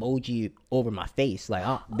emoji over my face.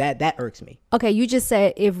 Like, that irks me. Okay, you just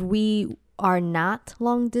said if we are not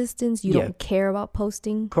long distance, you don't care about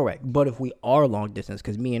posting? Correct. But if we are long distance,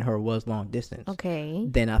 because me and her was long distance, okay,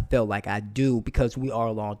 then I felt like I do, because we are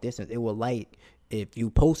long distance. It would like if you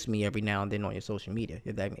post me every now and then on your social media,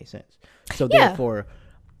 if that makes sense. So therefore,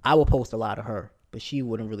 I will post a lot of her, but she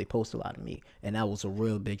wouldn't really post a lot of me, and that was a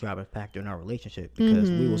real big driving factor in our relationship, because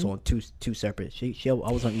we was on two separate.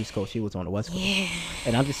 I was on East Coast, she was on the West Coast,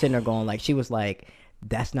 and I'm just sitting there going like, she was like,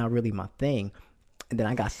 that's not really my thing. And then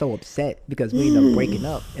I got so upset because we ended up breaking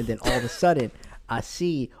up. And then all of a sudden, I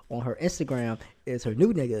see on her Instagram is her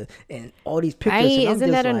new nigga and all these pictures.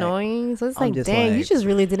 Isn't that like, annoying? So it's like, dang, you just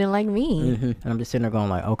really didn't like me. And I'm just sitting there going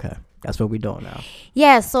like, okay, that's what we doing now.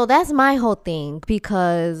 Yeah, so that's my whole thing,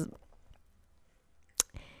 because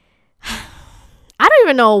I don't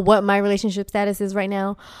even know what my relationship status is right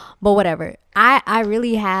now, but whatever. I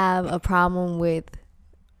really have a problem with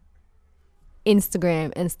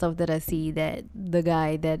Instagram and stuff that I see that the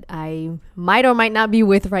guy that I might or might not be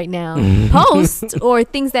with right now post, or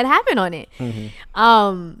things that happen on it.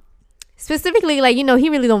 specifically, like,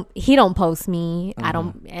 he don't post me. I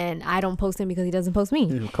don't post him because he doesn't post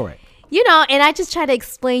me. Correct. And I just try to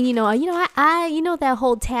explain, I that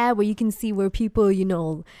whole tab where you can see where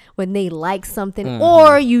people, when they like something,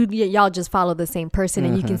 or y'all just follow the same person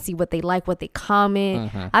and you can see what they like, what they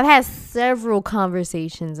comment. I've had several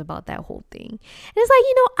conversations about that whole thing. And it's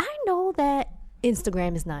like, I know that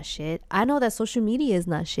Instagram is not shit. I know that social media is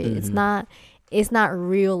not shit. It's not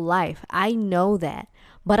real life. I know that.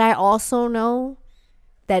 But I also know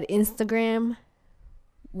that Instagram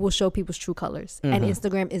will show people's true colors, and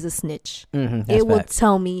Instagram is a snitch. It will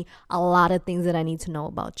tell me a lot of things that I need to know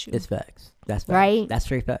about you. It's facts. That's facts. Right. That's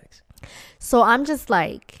straight facts. So I'm just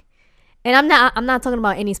like, and I'm not talking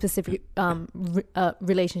about any specific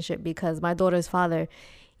relationship, because my daughter's father,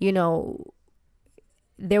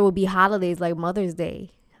 there will be holidays like Mother's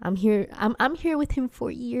Day. I'm here with him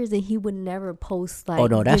for years, and he would never post like. Oh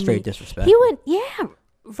no, that's straight disrespect. He would, yeah.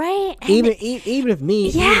 Right. Even if even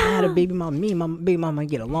I had a baby mama, me and my baby mama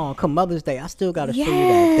get along. Come Mother's Day, I still gotta show you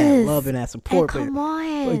that love and that support. And come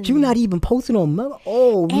on. But you not even posting on Mother.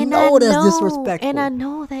 Oh no, that's disrespectful. And I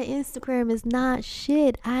know that Instagram is not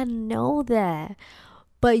shit. I know that.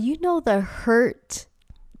 But the hurt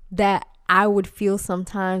that I would feel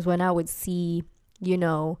sometimes when I would see,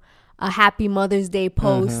 a happy Mother's Day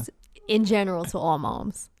post in general to all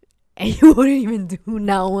moms. And you wouldn't even do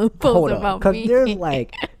not one post about me. Because there's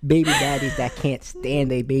like baby daddies that can't stand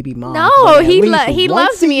their baby mom. No, he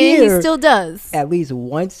loves me and he still does. At least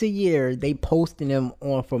once a year, they posting them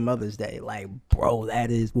on for Mother's Day. Like, bro,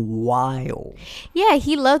 that is wild. Yeah,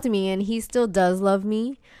 he loved me and he still does love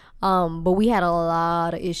me. But we had a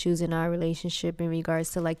lot of issues in our relationship in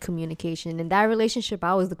regards to like communication. In that relationship,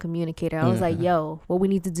 I was the communicator. I was like, yo, what we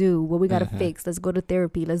need to do, what we got to fix. Let's go to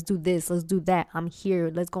therapy. Let's do this. Let's do that. I'm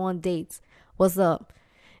here. Let's go on dates. What's up?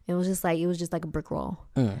 It was just like a brick wall.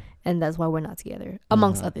 And that's why we're not together,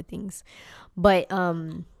 amongst other things. But,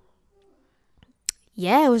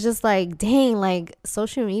 yeah, it was just like, dang, like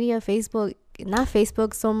social media, Facebook, not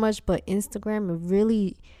Facebook so much, but Instagram, it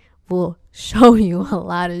really will show you a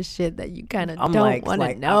lot of shit that you kind of don't want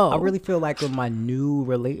to know. I really feel like with my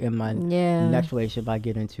next relationship I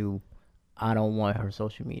get into, I don't want her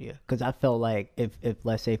social media, because I felt like if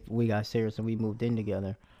let's say we got serious and we moved in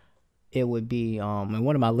together, it would be and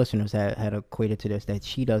one of my listeners had equated to this, that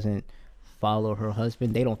she doesn't follow her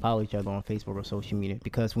husband. They don't follow each other on Facebook or social media,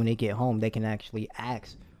 because when they get home they can actually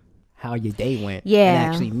ask how your day went, and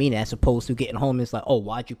actually mean it, as opposed to getting home it's like, oh,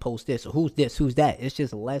 why'd you post this, or who's this, who's that. It's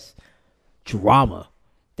just less drama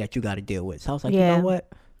that you got to deal with. So I was like, you know what,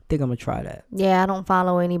 I think I'm gonna try that. I don't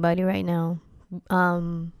follow anybody right now.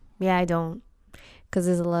 I don't, because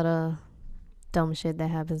there's a lot of dumb shit that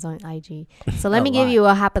happens on IG. So let me give you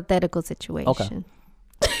a hypothetical situation. Okay.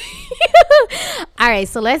 All right,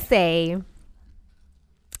 so let's say,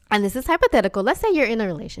 and this is hypothetical, let's say you're in a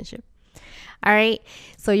relationship. All right,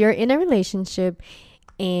 so you're in a relationship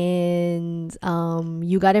and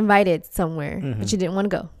you got invited somewhere, but you didn't want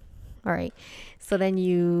to go. All right, so then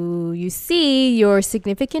you see your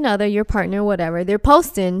significant other, your partner, whatever, they're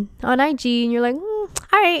posting on IG, and you're like, all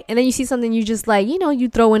right, and then you see something, you just like, you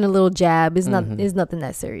throw in a little jab. It's nothing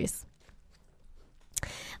that serious.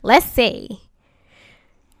 Let's say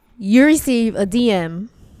you receive a DM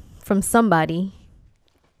from somebody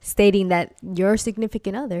stating that your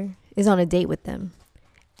significant other is on a date with them,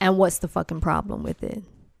 and what's the fucking problem with it?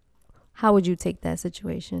 How would you take that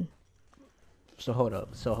situation? So hold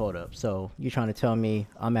up. So you're trying to tell me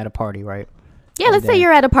I'm at a party, right? Yeah, let's say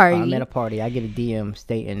you're at a party. I'm at a party. I get a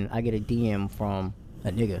DM from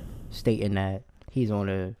a nigga stating that he's on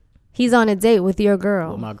a date with your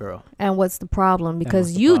girl. With my girl. And what's the problem?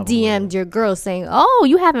 Because you DM'd your girl saying, oh,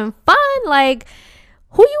 you having fun? Like,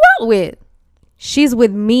 who you out with? She's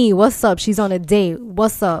with me. What's up? She's on a date.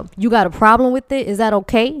 What's up? You got a problem with it? Is that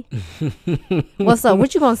okay? What's up?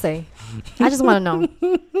 What you gonna say? I just want to know.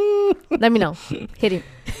 Let me know. Hit it.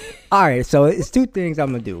 All right. So it's two things I'm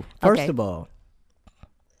gonna do. First of all,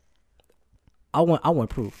 I want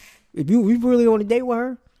proof. If you really on a date with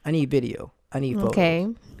her, I need video. I need photos. Okay.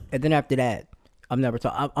 And then after that, I'm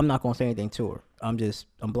not gonna say anything to her. I'm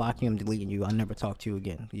blocking you, I'm deleting you. I'll never talk to you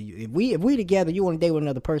again. If we together, you want to date with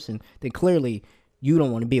another person, then clearly you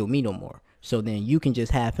don't want to be with me no more. So then you can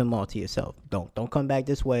just have him all to yourself. Don't come back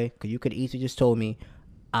this way, because you could easily just told me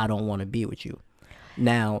I don't want to be with you.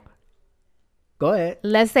 Now, go ahead.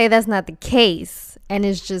 Let's say that's not the case, and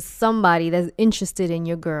it's just somebody that's interested in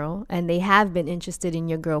your girl, and they have been interested in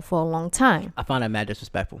your girl for a long time. I find that mad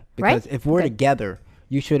disrespectful, because if we're together,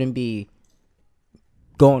 you shouldn't be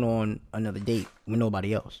going on another date with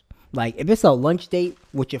nobody else. Like if it's a lunch date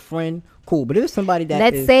with your friend, cool. But if it's somebody that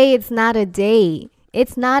let's say it's not a date.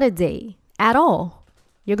 It's not a date at all.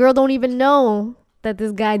 Your girl don't even know that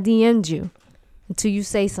this guy DM'd you until you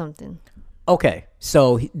say something. Okay,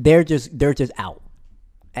 so they're just out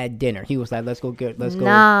at dinner. He was like, let's go.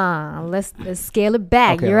 Nah, let's scale it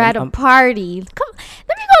back. Okay, You're at a party. Come,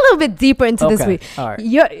 let me go a little bit deeper into this week. All right.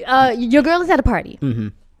 Your girl is at a party. Mm-hmm.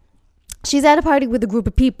 She's at a party with a group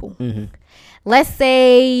of people. Mm-hmm. Let's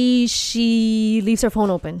say she leaves her phone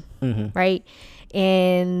open, Mm-hmm. right?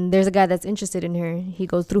 And there's a guy that's interested in her. He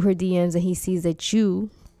goes through her DMs and he sees that you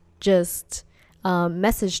just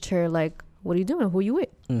messaged her like, what are you doing? Who are you with?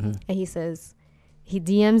 Mm-hmm. And he says,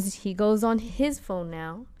 he goes on his phone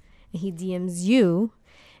now and he DMs you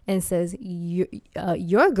and says,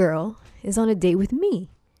 your girl is on a date with me.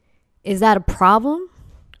 Is that a problem?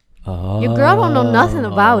 Your girl don't know nothing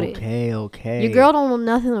about it. Okay. Your girl don't know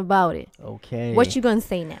nothing about it. Okay. What you gonna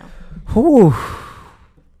say now? Whew.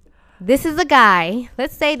 This is a guy.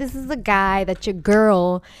 Let's say this is a guy that your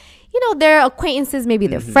girl, they're acquaintances, maybe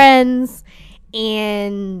they're friends,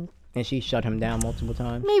 and she shut him down multiple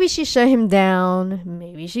times. Maybe she shut him down.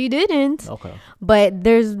 Maybe she didn't. Okay. But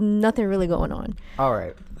there's nothing really going on. All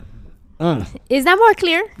right. Is that more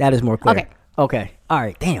clear? That is more clear. Okay. All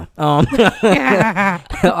right. Damn. All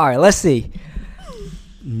right. Let's see.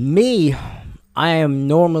 Me, I am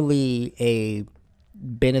normally a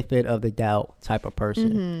benefit of the doubt type of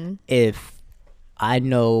person. Mm-hmm. If I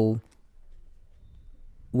know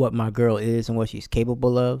what my girl is and what she's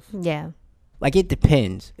capable of. Yeah. Like it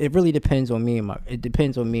depends. It really depends on me and my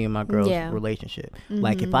girl's relationship. Mm-hmm.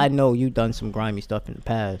 Like if I know you done some grimy stuff in the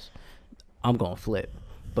past, I'm gonna flip.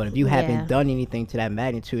 But if you haven't done anything to that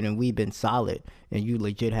magnitude and we've been solid and you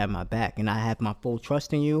legit have my back and I have my full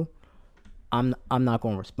trust in you, I'm not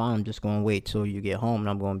gonna respond. I'm just gonna wait till you get home and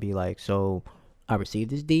I'm gonna be like, so I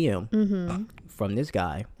received this DM from this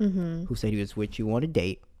guy who said he was with you on a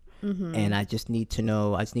date. And I just need to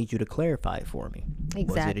know, I just need you to clarify it for me. Exactly.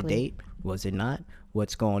 Was it a date? Was it not?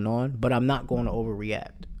 What's going on? But I'm not going to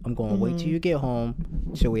overreact. I'm going to wait till you get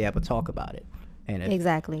home till we have a talk about it. And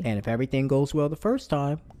if everything goes well the first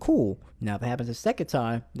time, cool. Now if it happens the second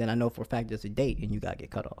time, then I know for a fact there's a date and you got to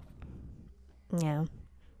get cut off. Yeah.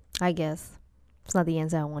 I guess. It's not the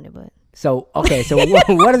answer I wanted, but. So, okay. So what is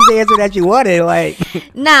the answer that you wanted? Like.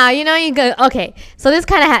 Nah, you go. Okay. So this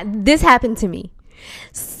kind of this happened to me.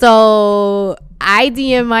 So I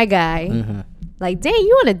DM my guy, like, dang,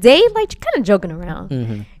 you on a date? Like, you're kind of joking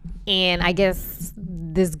around. And I guess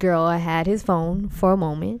this girl had his phone for a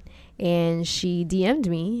moment, and she DM'd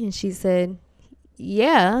me, and she said,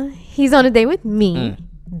 yeah, he's on a date with me.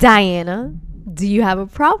 Diana, do you have a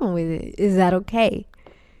problem with it? Is that okay?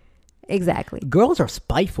 Exactly. Girls are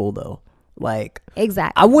spiteful, though. Like,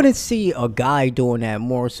 exactly. I wouldn't see a guy doing that.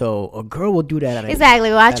 More so a girl will do that. Exactly.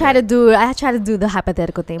 Well, I try to do the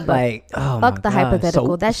hypothetical thing, but like, fuck the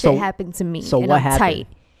hypothetical. That shit happened to me. So and what I'm happened? Tight.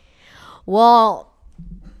 Well,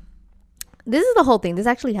 this is the whole thing. This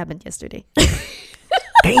actually happened yesterday.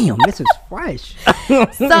 Damn, this is fresh.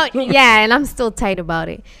 So yeah, and I'm still tight about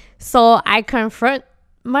it. So I confront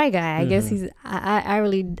my guy. I guess he's. I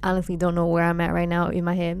really honestly don't know where I'm at right now in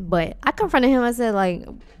my head, but I confronted him. I said, like,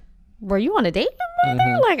 were you on a date?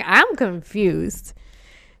 Like, I'm confused.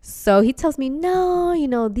 So he tells me,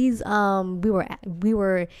 no, these we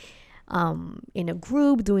were in a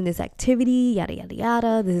group doing this activity, yada yada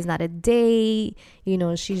yada. This is not a date.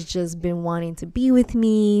 She's just been wanting to be with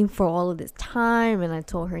me for all of this time, and I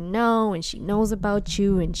told her no, and she knows about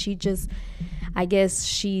you, and she just, I guess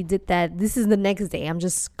she did that. This is the next day. I'm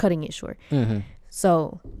just cutting it short.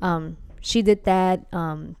 So she did that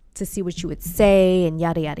to see what you would say and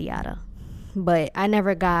yada yada yada, but I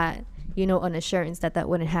never got an assurance that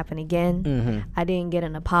wouldn't happen again. I didn't get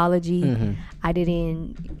an apology. I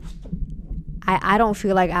don't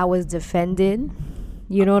feel like I was defended.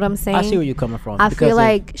 You know what I'm saying? I see where you're coming from. I feel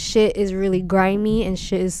like shit is really grimy and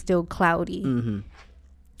shit is still cloudy.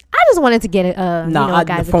 I just wanted to get it.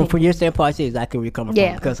 From your standpoint, I see exactly where you're coming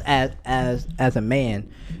from. Because as a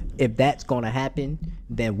man, if that's going to happen,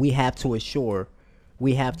 then we have to assure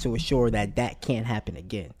that can't happen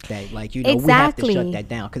again. That we have to shut that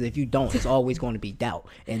down. Because if you don't, it's always going to be doubt.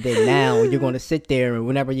 And then now you're going to sit there, and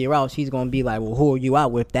whenever you're out, she's going to be like, well, who are you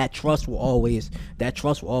out with? That trust will always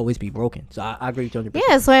be broken. So I agree with you 100%.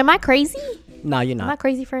 Yeah. So am I crazy? No, you're not. Am I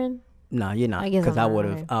crazy, friend? No, you're not. I guess Because I would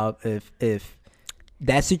have if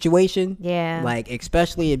that situation. Yeah. Like,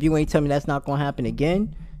 especially if you ain't tell me that's not going to happen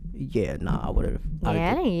again. Yeah, nah, I would have.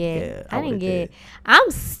 Yeah, I didn't get.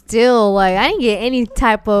 I'm still like, I didn't get any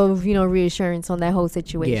type of, reassurance on that whole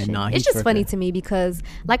situation. Yeah, nah, it's just funny to me because,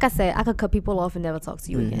 like I said, I could cut people off and never talk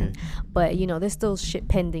to you again. But there's still shit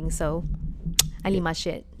pending, so I need my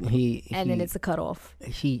shit. And then it's a cutoff.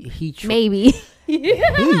 Maybe.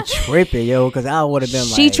 He tripping, yo, because I would have been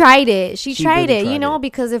like. She tried it. She tried really it,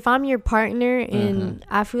 because if I'm your partner and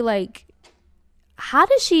I feel like,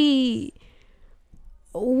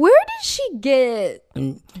 where did she get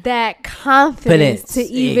that confidence to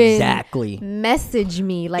even message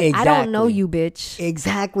me? Like, I don't know you, bitch.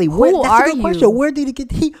 Exactly. Who are you? Question. Where did he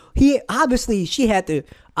get? He obviously she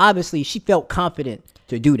felt confident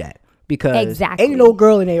to do that. Because ain't no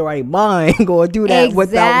girl in their right mind gonna do that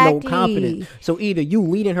without no confidence. So either you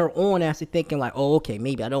leading her on after thinking like, oh, okay,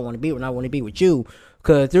 maybe I don't want to be with, I want to be with you.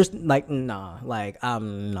 Cause there's like, nah.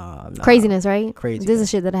 Craziness, right? Crazy. This is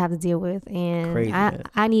shit that I have to deal with, and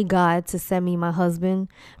I need God to send me my husband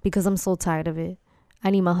because I'm so tired of it. I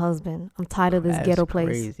need my husband. I'm tired of this ghetto place.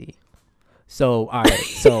 Crazy. So all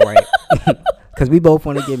right, because we both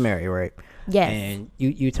want to get married, right? Yes. And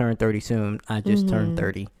you turn 30 soon. I just turned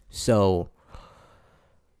 30. So,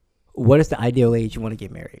 what is the ideal age you want to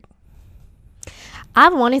get married?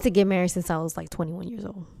 I've wanted to get married since I was like 21 years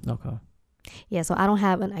old. Okay. Yeah, so I don't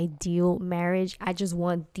have an ideal marriage. I just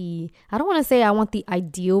want I don't want to say I want the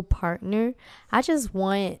ideal partner. I just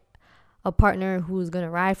want a partner who's going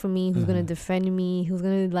to ride for me, who's going to defend me, who's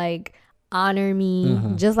going to like honor me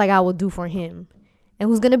just like I would do for him. And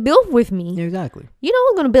who's going to build with me. Exactly. Who's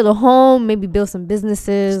going to build a home, maybe build some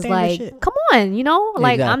businesses. Standard like, shit. Come on,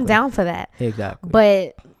 like exactly. I'm down for that. Exactly.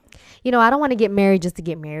 But, I don't want to get married just to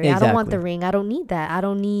get married. Exactly. I don't want the ring. I don't need that. I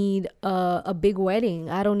don't need a big wedding.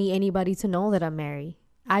 I don't need anybody to know that I'm married.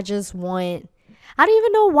 I don't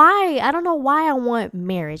even know why. I don't know why I want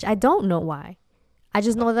marriage. I don't know why. I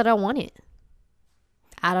just know that I want it.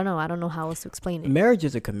 I don't know. I don't know how else to explain it. Marriage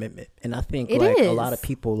is a commitment. And I think it like is. A lot of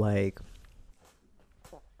people like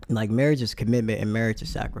marriage is commitment and marriage is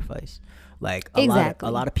sacrifice. Like a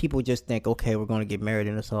lot of people just think, okay, we're going to get married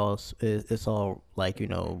and it's all like,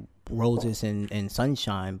 roses and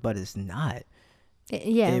sunshine, but it's not.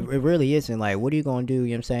 Yeah. It really isn't. Like, what are you going to do, you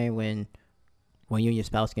know what I'm saying, when you and your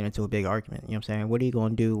spouse get into a big argument, you know what I'm saying? What are you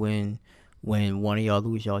going to do when one of y'all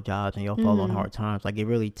lose y'all jobs and y'all fall on hard times? Like, it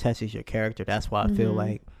really tests your character. That's why I feel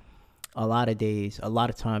like a lot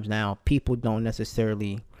of times now, people don't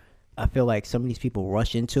necessarily, I feel like some of these people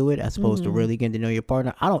rush into it as opposed to really getting to know your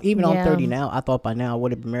partner. I'm 30 now. I thought by now I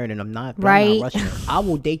would have been married, and I'm not. Right. I'm not rushing it. I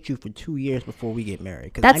will date you for 2 years before we get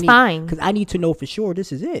married. That's fine. Because I need to know for sure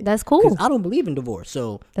this is it. That's cool. Because I don't believe in divorce.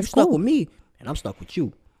 So you're stuck with me, and I'm stuck with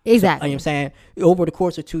you. Exactly. So, you know what I'm saying? Over the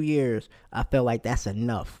course of 2 years, I felt like that's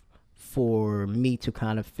enough for me to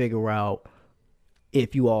kind of figure out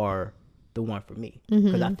if you are the one for me.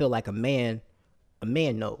 Because I feel like a man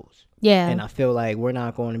knows. Yeah. And I feel like we're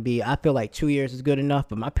not going to be, I feel like 2 years is good enough,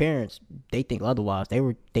 but my parents, they think otherwise. They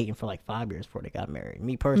were dating for like 5 years before they got married.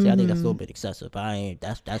 Me personally, I think that's a little bit excessive.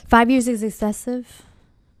 That's 5 years is excessive?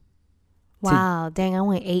 Wow, dang, I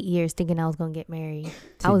went 8 years thinking I was going to get married.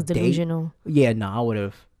 I was delusional. Yeah, no, I would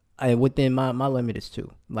have. Within my limit is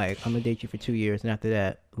 2. Like, I'm going to date you for 2 years. And after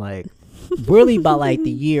that, like, really by like the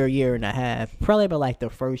year and a half, probably by like the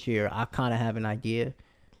first year, I kind of have an idea.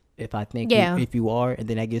 If I think if you are, and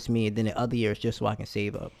then that gives me, and then the other years just so I can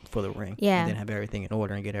save up for the ring, and then have everything in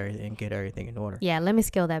order and get everything in order. Yeah, let me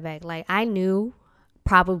scale that back. Like I knew,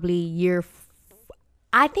 probably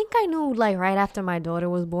I think I knew like right after my daughter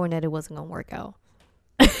was born that it wasn't gonna work out,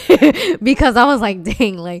 because I was like,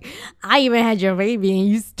 dang, like I even had your baby and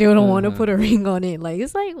you still don't want to put a ring on it. Like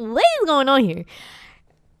it's like what is going on here?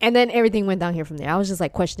 And then everything went down here from there. I was just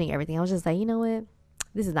like questioning everything. I was just like, you know what?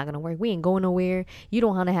 This is not going to work. We ain't going nowhere. You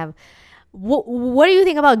don't want to have... What do you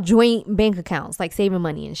think about joint bank accounts? Like saving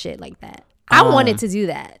money and shit like that. I wanted to do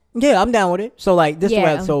that. Yeah, I'm down with it. So like this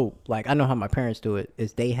way, so like I know how my parents do it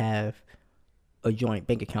is they have a joint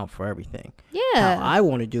bank account for everything. Yeah. How I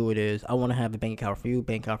want to do it is I want to have a bank account for you,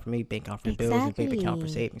 bank account for me, bank account for bills, and bank account for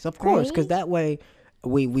savings. Of course, because that way...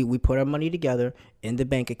 We put our money together in the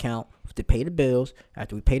bank account to pay the bills.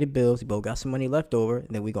 After we pay the bills, we both got some money left over, and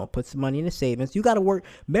then we're going to put some money in the savings. You got to work.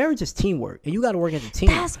 Marriage is teamwork, and you got to work as a team.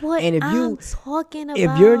 That's what I'm talking about.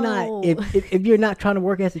 If you're not if you're not trying to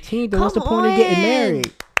work as a team, then what's the point of getting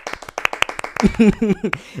married?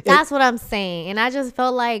 That's what I'm saying. And I just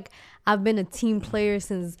felt like I've been a team player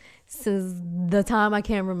since the time I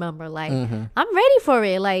can remember. Like, I'm ready for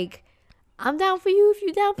it. Like, I'm down for you if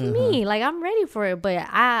you down for me. Like I'm ready for it, but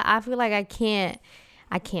I feel like I can't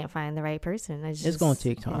find the right person. It's gonna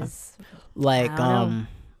take time. Like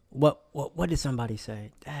what did somebody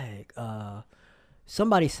say? Dang,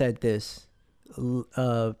 somebody said this.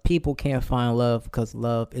 People can't find love because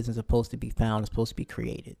love isn't supposed to be found; it's supposed to be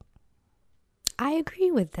created. I agree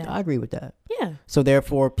with that. I agree with that. Yeah. So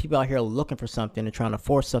therefore, people out here are looking for something and trying to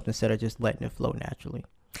force something instead of just letting it flow naturally.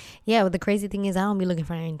 Yeah, but the crazy thing is I don't be looking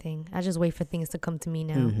for anything. I just wait for things to come to me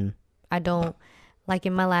now. Mm-hmm. I don't, like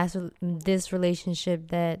in my this relationship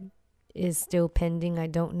that is still pending, I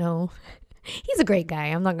don't know. He's a great guy.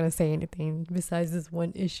 I'm not going to say anything besides this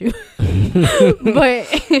one issue. But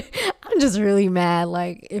I'm just really mad.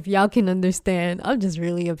 Like, if y'all can understand, I'm just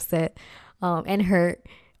really upset and hurt.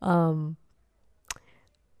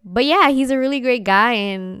 But yeah, he's a really great guy,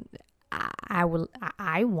 and I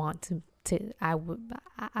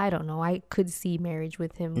don't know. I could see marriage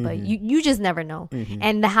with him, but you just never know. Mm-hmm.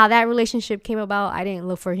 And how that relationship came about, I didn't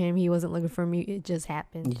look for him. He wasn't looking for me. It just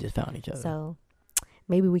happened. You just found each other. So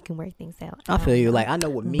maybe we can work things out. I feel you. Like, I know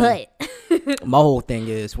with me, but my whole thing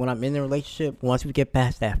is when I'm in a relationship, once we get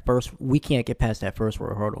past that we can't get past that first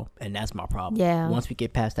world hurdle. And that's my problem. Yeah. Once we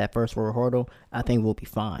get past that first world hurdle, I think we'll be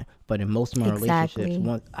fine. But in most of my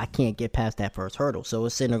relationships, I can't get past that first hurdle. So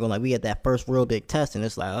it's sitting there going like, we had that first real big test, and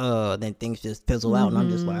it's like, then things just fizzle out. And I'm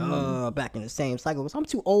just like, back in the same cycle. I'm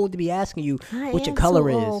too old to be asking you what your color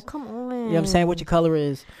is. Come on. You know what I'm saying? What your color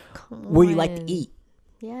is. Where you like to eat.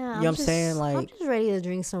 Yeah, you know what I'm saying? Like, I'm just ready to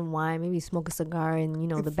drink some wine, maybe smoke a cigar, and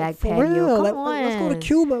the back for patio. Real. Come on. Let's go to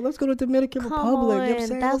Cuba. Let's go to Dominican Republic. You know what I'm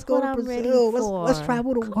saying? Let's go to Brazil. Let's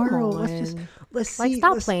travel the world. Let's see. Like,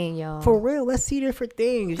 stop playing, y'all. For real. Let's see different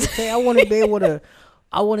things. You say I want to be able to.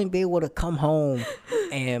 I wouldn't be able to come home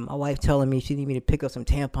and my wife telling me she need me to pick up some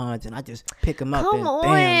tampons, and I just pick them up and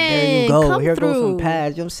bam, there you go. Here goes some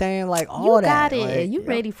pads. You know what I'm saying? Like, all you that. Got it. Like, you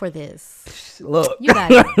ready for this. Look. You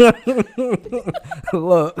got it.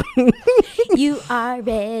 Look. You are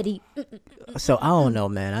ready. So I don't know,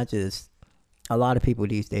 man. A lot of people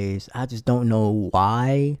these days, I just don't know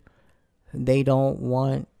why they don't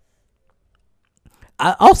want.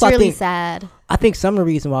 It's really sad. I think some of the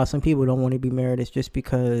reason why some people don't want to be married is just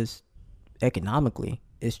because economically,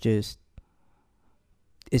 it's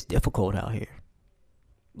difficult out here.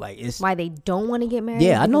 Like, it's why they don't want to get married.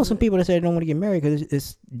 Yeah, I know some people that say they don't want to get married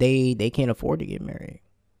because they can't afford to get married.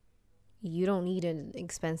 You don't need an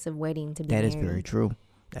expensive wedding to be married. That is very true.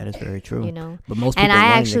 That is very true. But most want people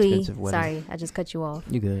an expensive wedding. Sorry, I just cut you off.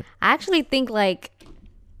 You good? I actually think like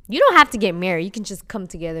you don't have to get married. You can just come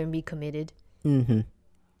together and be committed. Mm-hmm.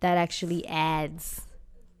 That actually adds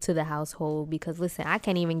to the household because listen, I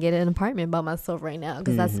can't even get an apartment by myself right now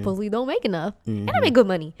because I supposedly don't make enough, and I make good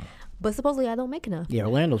money, but supposedly I don't make enough. Yeah,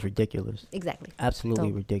 Orlando's ridiculous. Exactly.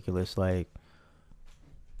 Absolutely ridiculous. Like,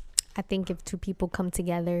 I think if two people come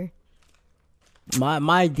together,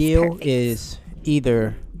 my deal is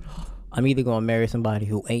I'm either gonna marry somebody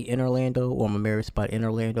who ain't in Orlando, or I'm gonna marry somebody in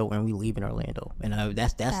Orlando and we leave in Orlando. And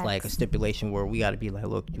that's like a stipulation where we got to be like,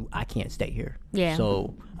 look, I can't stay here. Yeah.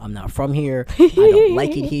 So I'm not from here. I don't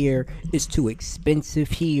like it here. It's too expensive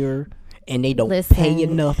here, and they don't pay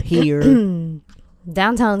enough here.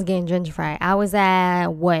 Downtown's getting gentrified. I was at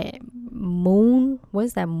Moon? What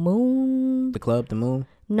is that? Moon? The club, the Moon?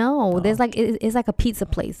 No, there's like it's like a pizza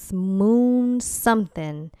place, Moon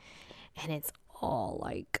something, and it's all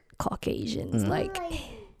like Caucasians, like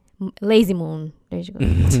Lazy Moon. There you go.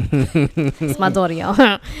 It's my daughter,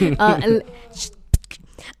 y'all.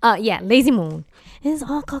 Yeah, Lazy Moon. And it's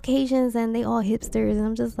all Caucasians and they all hipsters, and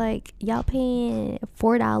I'm just like, y'all paying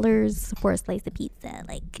 $4 for a slice of pizza?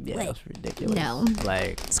 Like, yeah, what? That's ridiculous. No,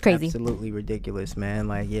 like, it's crazy. Absolutely ridiculous, man.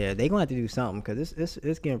 Like, yeah, they gonna have to do something because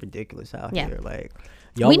it's getting ridiculous out here. Like,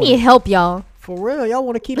 we need help, y'all. For real, y'all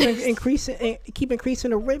want to keep increasing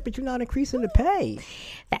the rent, but you're not increasing the pay.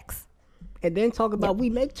 Facts. And then talk about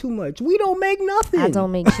we make too much. We don't make nothing. I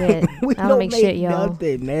don't make shit. I don't make shit, y'all.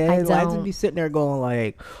 Nothing, man. I just be sitting there going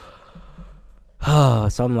like,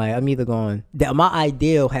 so I'm either going. My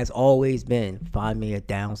ideal has always been find me a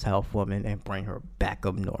down south woman and bring her back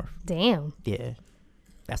up north. Damn. Yeah,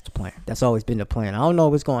 that's the plan. That's always been the plan. I don't know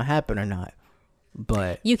if it's gonna happen or not,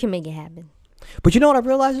 but you can make it happen. But you know what I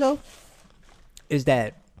realized though, is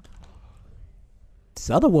that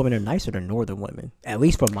Southern women are nicer than Northern women, at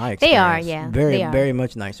least from my experience. They are, yeah. Very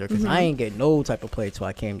much nicer. Because I ain't get no type of play till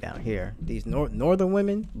I came down here. These Northern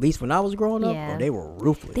women, at least when I was growing up, they were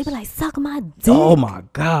ruthless. They be like, suck my dick. Oh my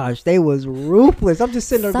gosh, they was ruthless. I'm just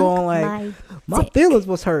sitting there going like, my feelings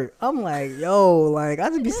was hurt. I'm like, yo, like I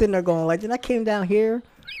just be sitting there going like, then I came down here.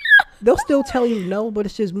 They'll still tell you no, but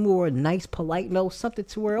it's just more nice, polite no, something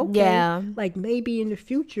to where, okay, like maybe in the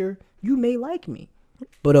future you may like me.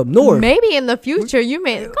 But up north, maybe in the future you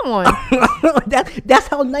may. Come on. that's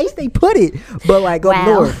how nice they put it. But like up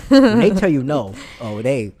north, when they tell you no. Oh,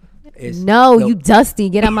 no, you dusty.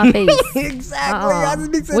 Get out my face. Exactly. I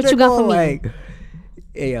just be what you got for me? Like,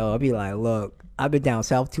 I'll be like, look, I've been down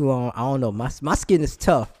south too long. I don't know. My skin is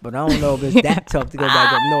tough, but I don't know if it's that tough to go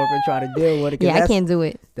back up north and try to deal with it. Yeah, I can't do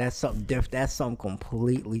it. That's something different. That's something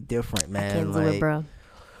completely different, man. I can't do it, bro.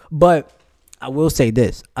 But I will say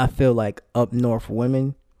this: I feel like up north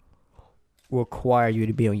women require you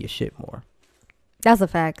to be on your shit more. That's a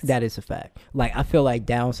fact. That is a fact. Like, I feel like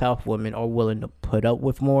down south women are willing to put up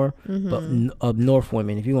with more, but up north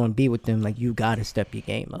women, if you want to be with them, like, you got to step your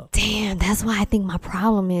game up. Damn, that's why I think my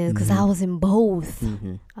problem is because I was in both.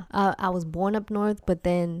 I was born up north, but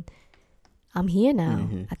then I'm here now.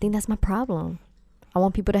 I think that's my problem. I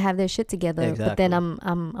want people to have their shit together, but then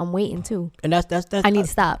I'm waiting too. And that's I need to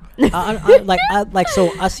stop.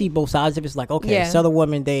 So I see both sides of it. It's like, okay, southern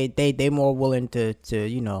women, they more willing to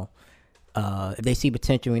if they see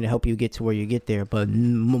potential in to help you get to where you get there, but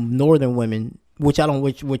northern women, which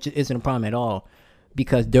isn't a problem at all,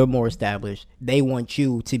 because they're more established, they want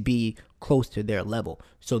you to be close to their level.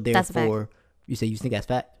 So therefore, you think that's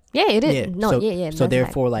fact? Yeah, it is. Yeah. Yeah. So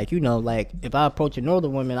therefore, like, like if I approach a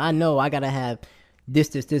northern woman, I know I gotta have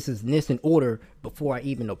this in order before I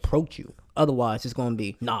even approach you. Otherwise, it's gonna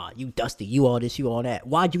be, nah, you dusty, you all this, you all that.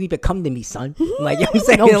 Why'd you even come to me, son? Like, you know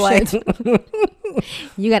what I'm saying? Like,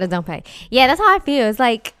 you got a dump bag. Yeah, that's how I feel. It's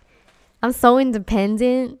like I'm so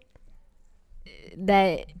independent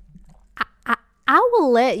that I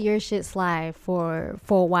will let your shit slide for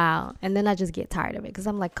a while, and then I just get tired of it because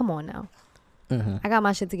I'm like, come on now. I got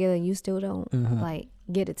my shit together and you still don't. Like,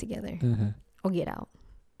 get it together or get out.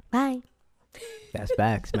 Bye. That's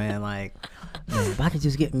facts, man. Like, if I could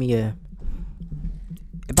just get me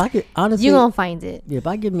if I could, honestly, you gonna find it. If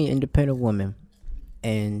I get me an independent woman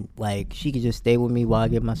and like she could just stay with me while I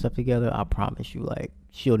get my stuff together, I promise you, like,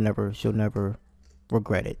 she'll never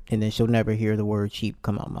regret it, and then she'll never hear the word cheap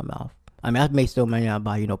come out of my mouth. I mean, I may not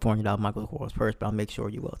buy $400 Michael Kors purse, but I'll make sure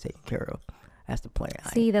you're well taken care of. That's the plan.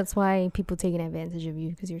 See, that's why people taking advantage of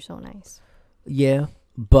you, because you're so nice. Yeah,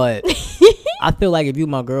 but I feel like if you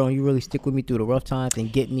my girl and you really stick with me through the rough times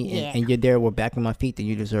and get me and you're there with back on my feet, then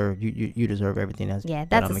you deserve everything that's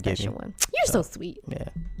that's a special one. You're so sweet. Yeah.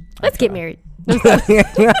 Let's get married.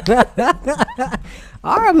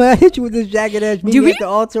 All right, man. I hit you with this jacket ass. Meet me at the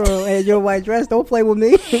altar and your white dress. Don't play with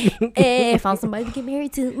me. Hey, found somebody to get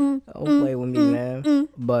married to. Don't play with me, man.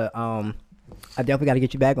 But I definitely got to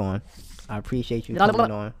get you back on. I appreciate you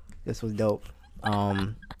coming on. This was dope.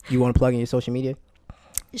 You want to plug in your social media?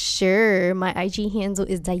 Sure. My IG handle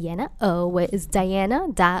is Diana O. What is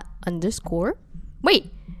Diana._.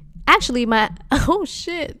 Wait. Actually, oh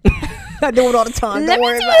shit. I do it all the time. Let me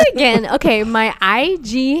do it again. Okay, my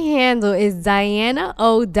IG handle is Diana_.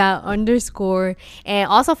 And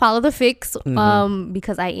also follow The Fix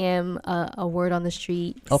because I am a word on the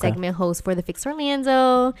street segment host for The Fix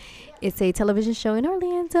Orlando. It's a television show in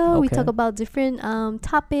Orlando. We talk about different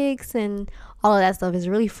topics and all of that stuff. It's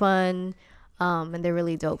really fun. And they're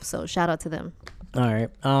really dope. So shout out to them. All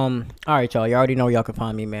right, y'all. You already know y'all can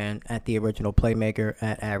find me, man, at The Original Playmaker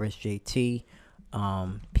at AveragJT,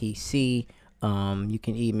 PC. You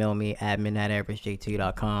can email me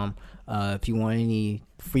admin@averagejt.com. If you want any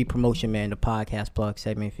free promotion, man, the podcast plug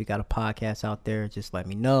segment. If you got a podcast out there, just let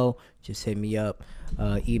me know. Just hit me up.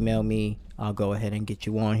 Email me. I'll go ahead and get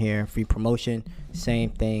you on here. Free promotion. Same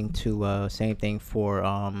thing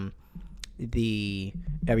for the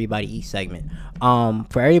Everybody Eat segment.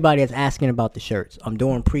 For everybody that's asking about the shirts, I'm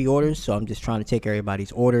doing pre-orders, so I'm just trying to take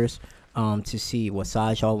everybody's orders to see what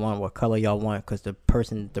size y'all want, what color y'all want, because the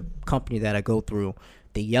company that I go through,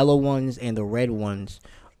 the yellow ones and the red ones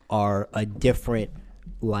are a different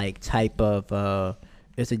type of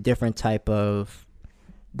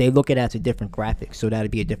they look at it as a different graphic, so that'd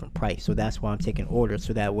be a different price. So that's why I'm taking orders,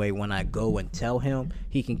 so that way when I go and tell him,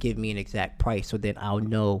 he can give me an exact price, so then I'll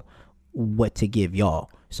know what to give y'all.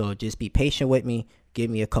 So just be patient with me, give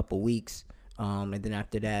me a couple weeks, and then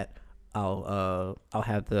after that I'll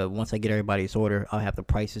have once I get everybody's order, I'll have the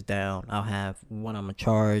prices down, I'll have what I'm gonna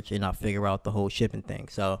charge, and I'll figure out the whole shipping thing.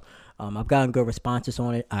 So I've gotten good responses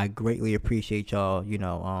on it. I greatly appreciate y'all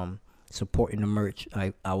supporting the merch.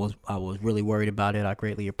 I was really worried about it. I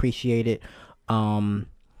greatly appreciate it.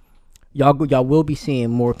 Y'all will be seeing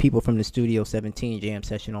more people from the Studio 17 jam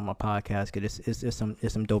session on my podcast, because it's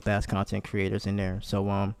some dope ass content creators in there.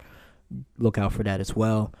 So look out for that as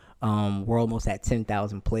well. We're almost at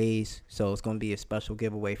 10,000 plays, so it's gonna be a special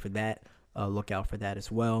giveaway for that. Look out for that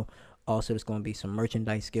as well. Also, there's gonna be some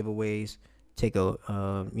merchandise giveaways. Take a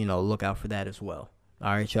look out for that as well.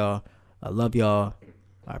 All right, y'all. I love y'all.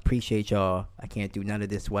 I appreciate y'all. I can't do none of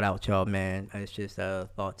this without y'all, man. It's just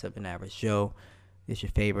Thoughts of an Average Joe. It's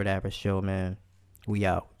your favorite average Joe, man. We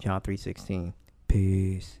out. John 3:16.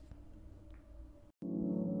 Peace.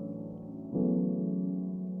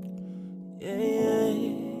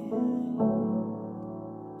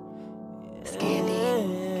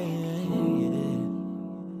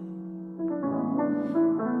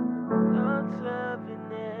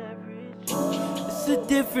 It's a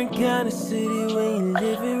different kind of city when you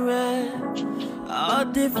live it right. All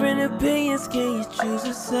different opinions, can you choose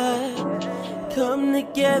a side? Come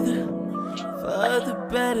together for the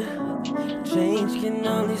better. Change can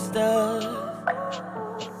only start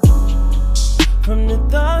from the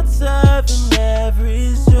thoughts of an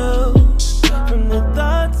average Joe. From the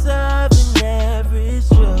thoughts of